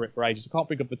clamouring for it for ages. I can't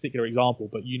think of a particular example,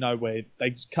 but where they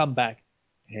just come back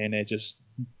and they're just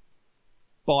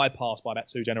bypassed by about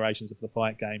 2 generations of the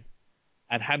fight game.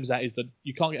 And Khamzat is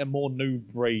you can't get a more new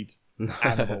breed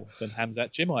animal than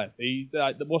Khamzat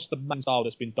Chimaev. What's the main style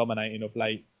that's been dominating of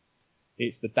late?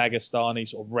 It's the Dagestani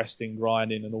sort of wrestling,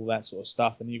 grinding, and all that sort of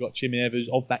stuff. And you've got Chimaev who's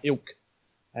of that ilk.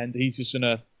 And he's just going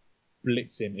to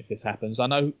blitz him if this happens. I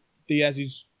know Diaz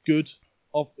is good.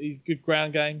 He's good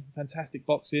ground game, fantastic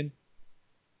boxing.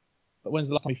 But when's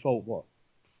the last time he fought? What?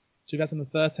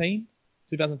 2013,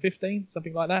 2015,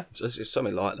 something like that. It's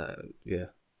something like that, yeah.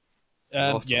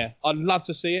 Yeah, I'd love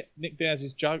to see it. Nick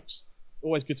Diaz's jokes,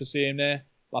 always good to see him there.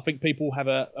 But I think people have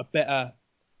a better...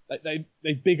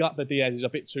 They big up the Diaz's a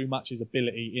bit too much, his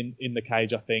ability in the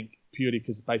cage, I think, purely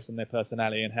because based on their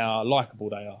personality and how likeable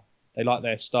they are. They like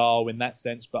their style in that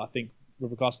sense, but I think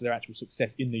with regards to their actual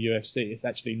success in the UFC, it's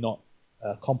actually not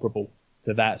comparable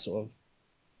to that sort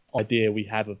of idea we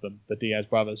have of them, the Diaz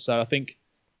brothers. So I think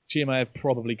Chimaev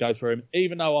probably goes for him,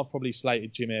 even though I've probably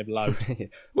slated Chimaev low.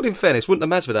 Well, in fairness, wouldn't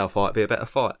the Masvidal fight be a better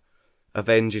fight?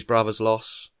 Avenge his brother's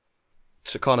loss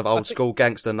to kind of old school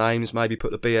gangster names, maybe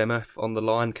put the BMF on the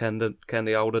line. Can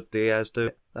the older Diaz do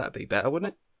it? That'd be better,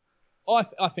 wouldn't it?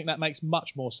 I think that makes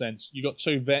much more sense. You got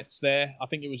two vets there. I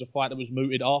think it was a fight that was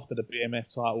mooted after the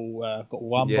BMF title got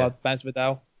won by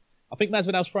Masvidal. I think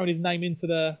Masvidal's thrown his name into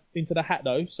the hat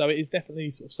though, so it is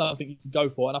definitely sort of something you can go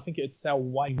for, and I think it'd sell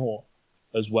way more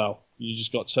as well. You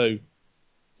just got two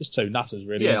nutters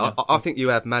really. Yeah, I think you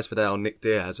have Masvidal and Nick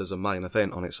Diaz as a main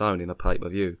event on its own in a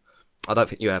pay-per-view. I don't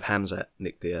think you have Khamzat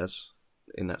Nick Diaz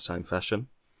in that same fashion.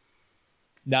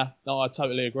 No, I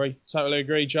totally agree. Totally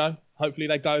agree, Joe. Hopefully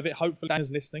they go with it. Hopefully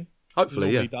Dan's listening.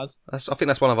 Hopefully, yeah. He does. I think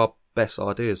that's one of our best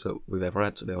ideas that we've ever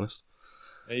had, to be honest.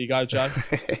 There you go, Joe.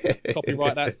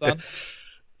 Copyright that, son.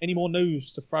 Any more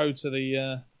news to throw to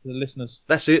the listeners?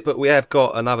 That's it, but we have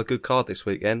got another good card this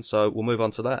weekend, so we'll move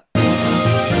on to that.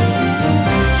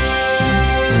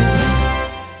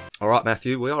 All right,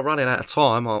 Matthew, we are running out of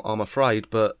time, I'm afraid,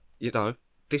 but, you know,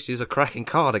 this is a cracking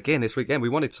card again this weekend. We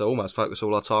wanted to almost focus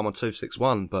all our time on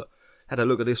 261, but had a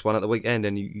look at this one at the weekend,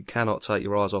 and you cannot take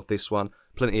your eyes off this one.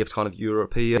 Plenty of kind of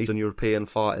European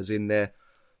fighters in there.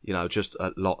 You know, just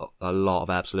a lot of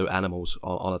absolute animals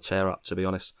on a tear-up, to be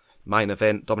honest. Main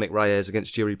event, Dominic Reyes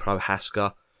against Jiri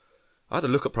Prochazka. I had a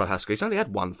look at Prochazka. He's only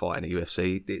had one fight in the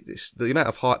UFC. The amount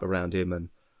of hype around him, and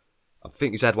I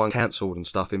think he's had one cancelled and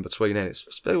stuff in between, and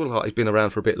it's feels like he's been around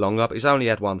for a bit longer, but he's only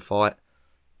had one fight.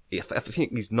 I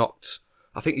think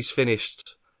he's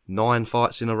finished 9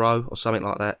 fights in a row or something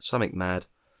like that. Something mad.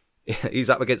 He's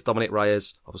up against Dominic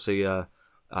Reyes, obviously a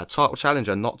title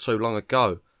challenger not too long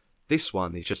ago. This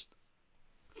one is just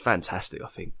fantastic, I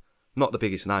think. Not the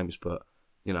biggest names, but,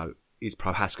 you know, is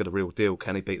Prochazka the real deal?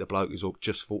 Can he beat the bloke who's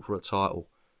just fought for a title?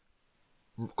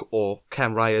 Or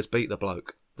can Reyes beat the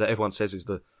bloke that everyone says is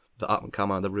the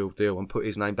up-and-comer and the real deal and put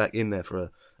his name back in there for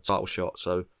a title shot?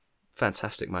 So,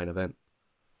 fantastic main event.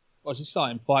 Well, it's an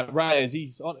exciting fight. Reyes,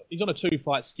 he's on a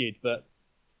 2-fight skid, but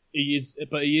he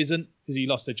isn't because he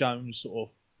lost to Jones sort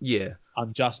of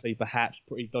unjustly, perhaps.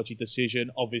 Pretty dodgy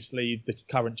decision. Obviously, the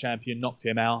current champion knocked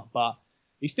him out, but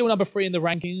he's still number 3 in the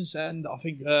rankings, and I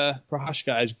think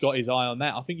Prochazka has got his eye on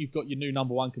that. I think you've got your new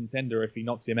number 1 contender if he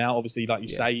knocks him out. Obviously, like you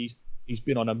say, he's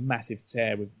been on a massive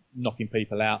tear with knocking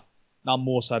people out. None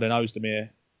more so than Ozdemir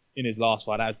in his last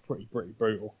fight. That was pretty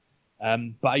brutal.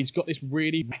 But he's got this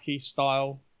really wacky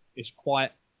style. It's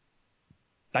quite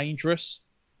dangerous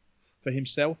for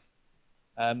himself.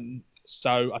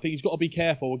 So I think he's got to be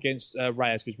careful against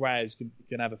Reyes, because Reyes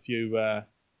can have a few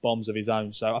bombs of his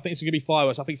own. So I think it's going to be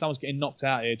fireworks. I think someone's getting knocked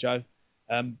out here, Joe.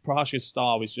 Prochazka's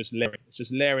style is just leering. It's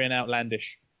just leering and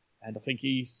outlandish. And I think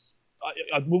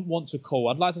I wouldn't want to call.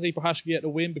 I'd like to see Prochazka get the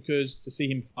win, because to see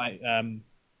him fight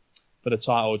for the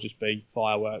title would just be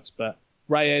fireworks. But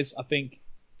Reyes, I think,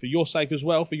 for your sake as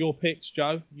well, for your picks,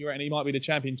 Joe, you reckon he might be the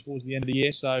champion towards the end of the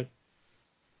year. So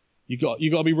you got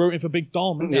to be rooting for Big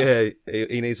Dom. Yeah,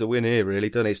 he needs a win here, really,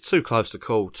 doesn't he? It's too close to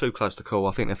call.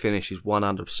 I think the finish is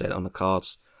 100% on the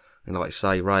cards. And like I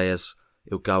say, Reyes,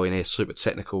 he'll go in here super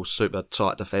technical, super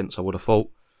tight defence. I would have thought.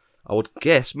 I would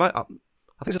guess, mate. I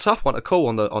think it's a tough one to call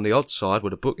on the odds side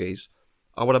with the bookies.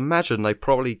 I would imagine they've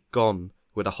probably gone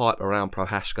with the hype around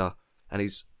Prochazka, and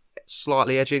he's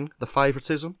slightly edging the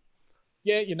favouritism.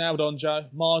 Yeah, you nailed on, Joe.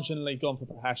 Marginally gone for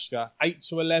Prochazka.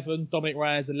 8-11, Dominic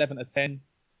Reyes 11-10.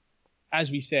 As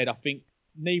we said, I think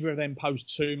neither of them pose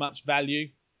too much value.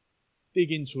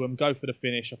 Dig into them, go for the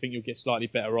finish. I think you'll get slightly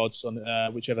better odds on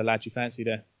whichever lad you fancy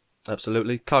there.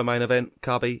 Absolutely. Co-main event,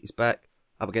 Cubby is back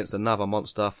up against another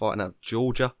monster fighting out of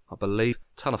Georgia, I believe.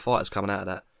 Ton of fighters coming out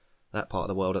of that part of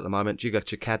the world at the moment. Giga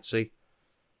Chikadze.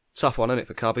 Tough one, isn't it,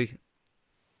 for Cubby?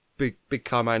 Big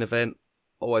co-main event.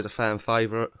 Always a fan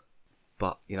favourite.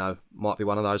 But, you know, might be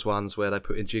one of those ones where they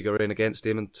put in Jigger in against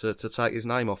him and to take his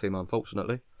name off him,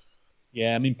 unfortunately.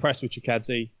 Yeah, I'm impressed with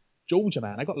Chikadze. Georgia,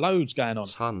 man, they got loads going on.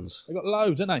 Tons. They got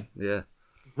loads, haven't they? Yeah.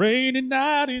 Rainy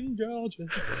night in Georgia.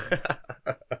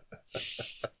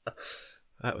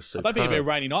 That was superb. I don't think it'll be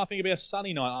a rainy night. I think it'll be a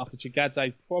sunny night after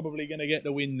Chikadze. Probably going to get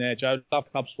the win there, Joe.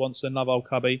 Love Cub Swanson, love old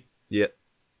Cubby. Yeah.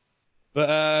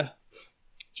 But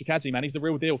Chikadze, man, he's the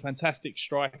real deal. Fantastic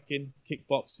striking,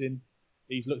 kickboxing.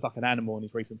 He's looked like an animal in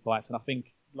his recent fights. And I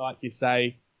think, like you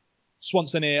say,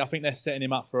 Swanson here, I think they're setting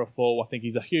him up for a fall. I think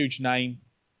he's a huge name.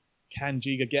 Can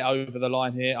Giga get over the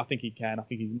line here? I think he can. I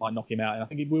think he might knock him out. And I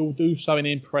think he will do so in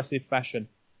impressive fashion.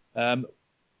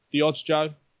 The odds,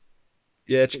 Joe?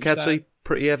 Yeah, Chikadze,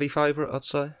 pretty heavy favourite, I'd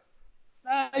say.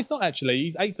 Nah, it's not actually.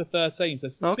 He's 8-13, so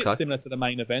it's a bit similar to the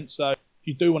main event. So if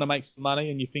you do want to make some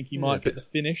money and you think he might get the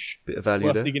finish, bit of value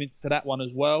worth there. digging into that one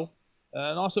as well.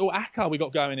 Nice little ACCA we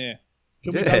got going here.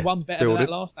 Can we go one better than that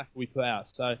last ACCA we put out?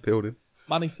 So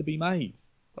money to be made.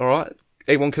 All right.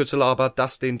 Iwan Kutalaba,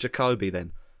 Dustin Jacoby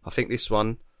then. I think this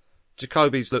one,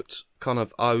 Jacoby's looked kind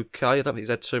of okay. I don't think he's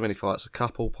had too many fights. A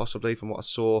couple, possibly, from what I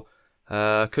saw.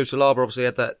 Kutalaba obviously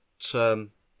had that,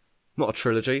 not a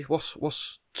trilogy.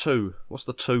 What's two? What's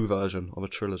the two version of a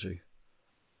trilogy?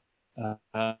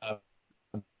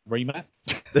 Rematch.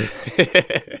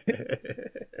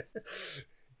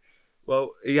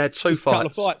 Well, he had two fights. Couple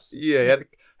of fights. Yeah, he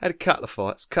had a couple of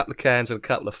fights, couple of cans and a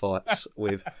couple of fights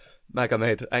with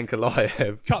Magomed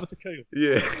Ankalaev. Couple of tequila.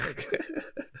 Yeah.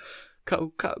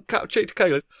 couple cheap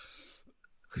tequilas.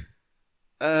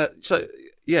 So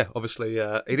yeah, obviously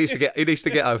he needs to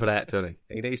get over that, doesn't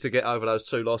he? He needs to get over those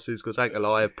two losses because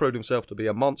Ankalaev proved himself to be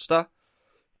a monster.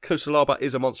 Kutalaba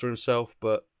is a monster himself,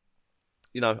 but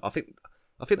you know, I think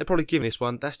they're probably giving this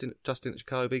one. Justin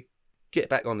Jacoby, get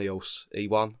back on the horse. He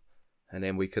won, and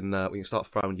then we can start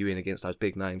throwing you in against those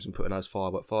big names and putting those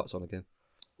firework fights on again.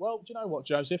 Well, do you know what,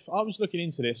 Joseph? I was looking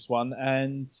into this one,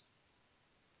 and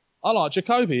I like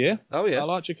Jacoby here. Oh yeah, I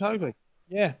like Jacoby.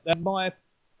 Yeah, my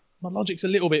logic's a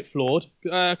little bit flawed.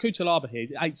 Kutalaba here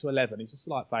is 8-11. He's a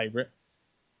slight favourite.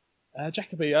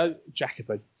 Jacoby. Is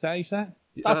that how you say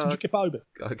it? Dustin Jacoby.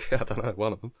 Okay, I don't know,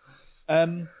 one of them.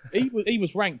 He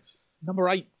was ranked number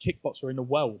 8 kickboxer in the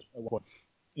world at one point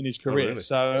in his career. Oh, really?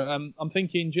 So I'm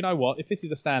thinking, do you know what? If this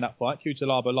is a stand-up fight,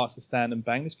 Kutalaba likes to stand and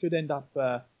bang. This could end up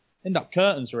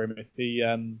curtains for him if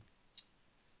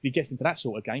he gets into that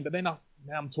sort of game. But then now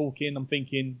I'm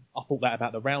thinking, I thought that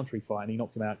about the Roundtree fight and he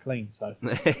knocked him out clean. So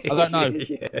I don't know.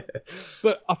 Yeah.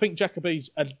 But I think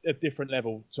Jacoby's a different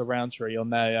level to Roundtree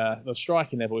on the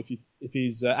striking level if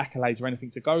his accolades are anything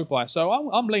to go by. So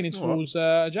I'm leaning towards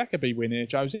Jacoby win here,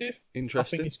 Joseph. Interesting. I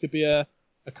think this could be a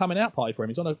coming out party for him.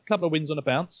 He's on a couple of wins on the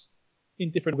bounce in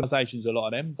different organisations, a lot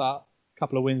of them, but a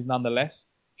couple of wins nonetheless.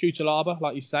 Kutalaba,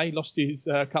 like you say, lost his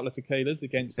couple of tequilas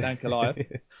against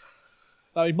Ankalaev.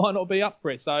 So he might not be up for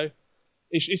it. So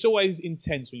it's always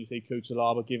intense when you see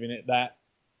Kutalaba giving it that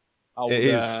old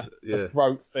the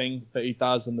throat thing that he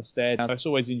does and the stare down. So it's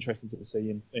always interesting to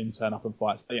see him turn up and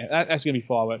fight. So yeah, that's going to be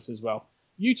fireworks as well.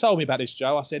 You told me about this,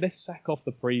 Joe. I said, let's sack off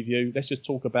the preview. Let's just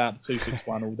talk about the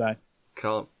 261 all day.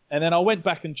 Can't. And then I went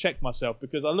back and checked myself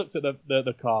because I looked at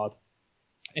the card.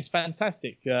 It's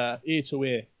fantastic, ear to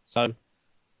ear. So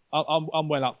I'm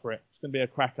well up for it. It's going to be a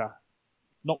cracker.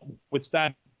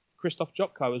 Notwithstanding Krzysztof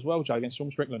Jotko as well, Joe, against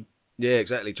Sean Strickland. Yeah,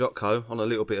 exactly. Jotko on a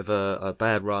little bit of a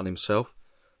bad run himself.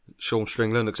 Sean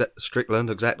Strickland,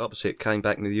 exact opposite, came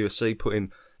back in the UFC,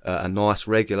 putting a nice,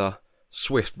 regular,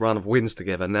 swift run of wins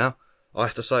together. Now, I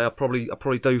have to say, I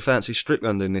probably do fancy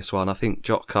Strickland in this one. I think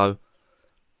Jotko,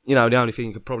 you know, the only thing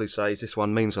you could probably say is this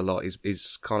one means a lot.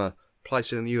 Is kind of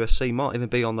placing in the UFC might even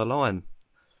be on the line.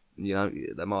 You know,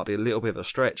 there might be a little bit of a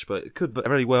stretch, but it could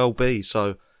very well be.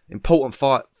 So, important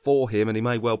fight for him, and he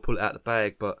may well pull it out of the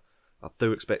bag, but I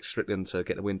do expect Strickland to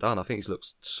get the win done. I think he's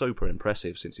looked super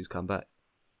impressive since he's come back.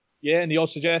 Yeah, and the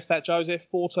odds suggest that, Joseph,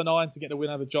 4-9 to get the win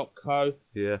over Jotko.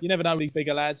 Yeah. You never know with these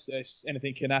bigger lads.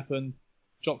 Anything can happen.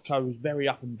 Jotko was very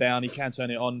up and down. He can turn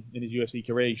it on in his UFC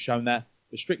career. He's shown that.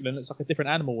 But Strickland looks like a different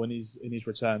animal in his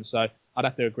return. So I'd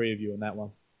have to agree with you on that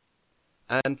one.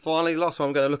 And finally, last one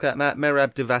I'm going to look at, Matt,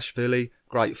 Merab Dvalishvili.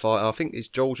 Great fighter. I think he's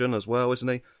Georgian as well, isn't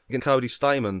he? Against Cody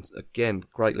Stamann. Again,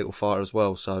 great little fighter as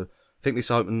well. So I think this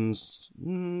opens...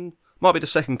 might be the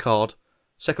second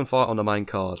fight on the main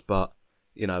card. But,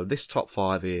 you know, this top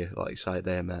 5 here, like you say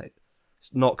there, Matt,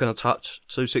 it's not going to touch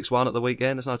 261 at the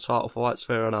weekend. There's no title fights,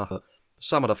 fair enough. But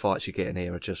some of the fights you get in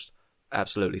here are just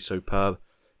absolutely superb.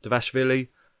 Dvalishvili,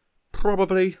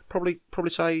 probably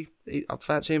say I'd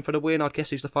fancy him for the win. I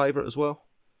guess he's the favourite as well.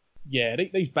 Yeah,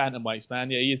 these bantamweights,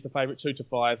 man. Yeah, he is the favourite,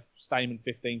 2-5. Stamann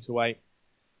 15-8.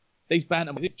 These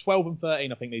bantamweights, 12 and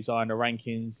 13, I think these are in the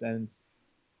rankings. And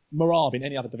Merab in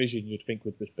any other division you'd think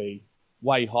would be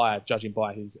way higher, judging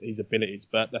by his abilities.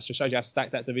 But that just shows you how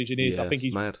stacked that division is. Yeah, I think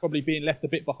he's probably being left a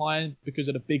bit behind because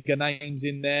of the bigger names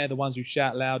in there, the ones who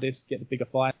shout loudest, get the bigger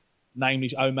fights,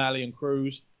 namely O'Malley and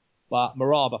Cruz. But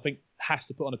Merab, I think, has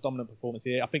to put on a dominant performance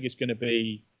here. I think it's going to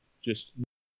be just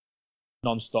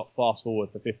non-stop fast forward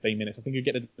for 15 minutes. I think he'll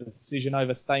get a decision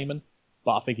over Stamen,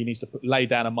 but I think he needs to lay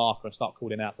down a marker and start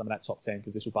calling out some of that top 10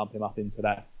 because this will bump him up into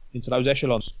those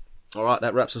echelons. All right,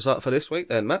 that wraps us up for this week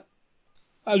then, Matt.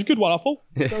 That was a good one, I thought.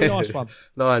 Very nice one.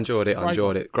 No, I enjoyed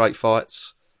it. Great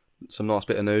fights. Some nice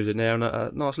bit of news in there and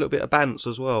a nice little bit of bants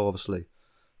as well, obviously.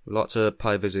 We'd like to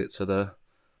pay a visit to the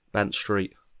Bant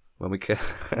Street when we can.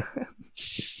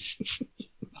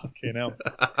 Fucking hell.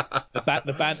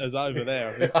 The banter's over there,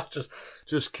 I think. I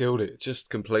just killed it. Just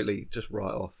completely, just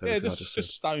right off. Yeah, just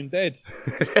stone dead.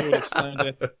 Just killed it, stone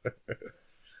dead.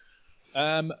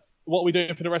 What are we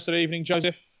doing for the rest of the evening,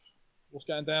 Joseph? What's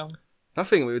going down? I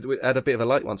think we had a bit of a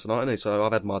late one tonight, haven't we? So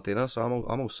I've had my dinner, so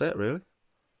I'm all set, really.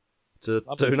 To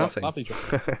do nothing. Lovely job.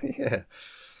 Yeah.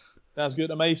 Sounds good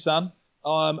to me, son.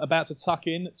 I'm about to tuck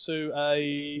in to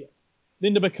a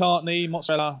Linda McCartney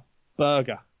mozzarella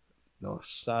burger. Nice.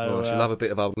 So, nice. You love a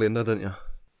bit of old Linda, don't you?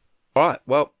 All right.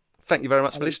 Well, thank you very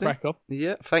much for listening.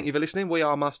 Yeah, thank you for listening. We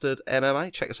are Mustard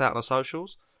MMA. Check us out on our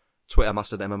socials. Twitter,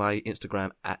 Mustard MMA.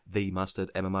 Instagram,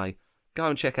 @TheMustardMMA. Go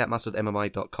and check out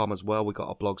mustardmma.com as well. We've got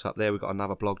our blogs up there. We've got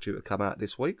another blog due to come out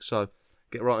this week. So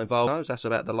get right involved. That's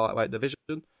about the lightweight division.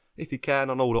 If you can,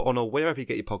 on all wherever you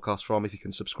get your podcasts from, if you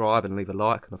can subscribe and leave a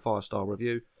like and a 5-star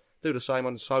review, do the same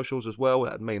on the socials as well.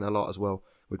 That'd mean a lot as well.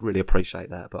 We'd really appreciate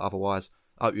that. But otherwise,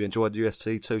 I hope you enjoyed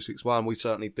UFC 261. We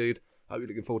certainly did. Hope you're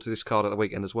looking forward to this card at the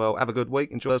weekend as well. Have a good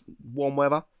week. Enjoy the warm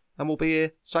weather. And we'll be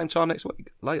here same time next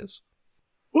week. Laters.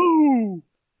 Woo!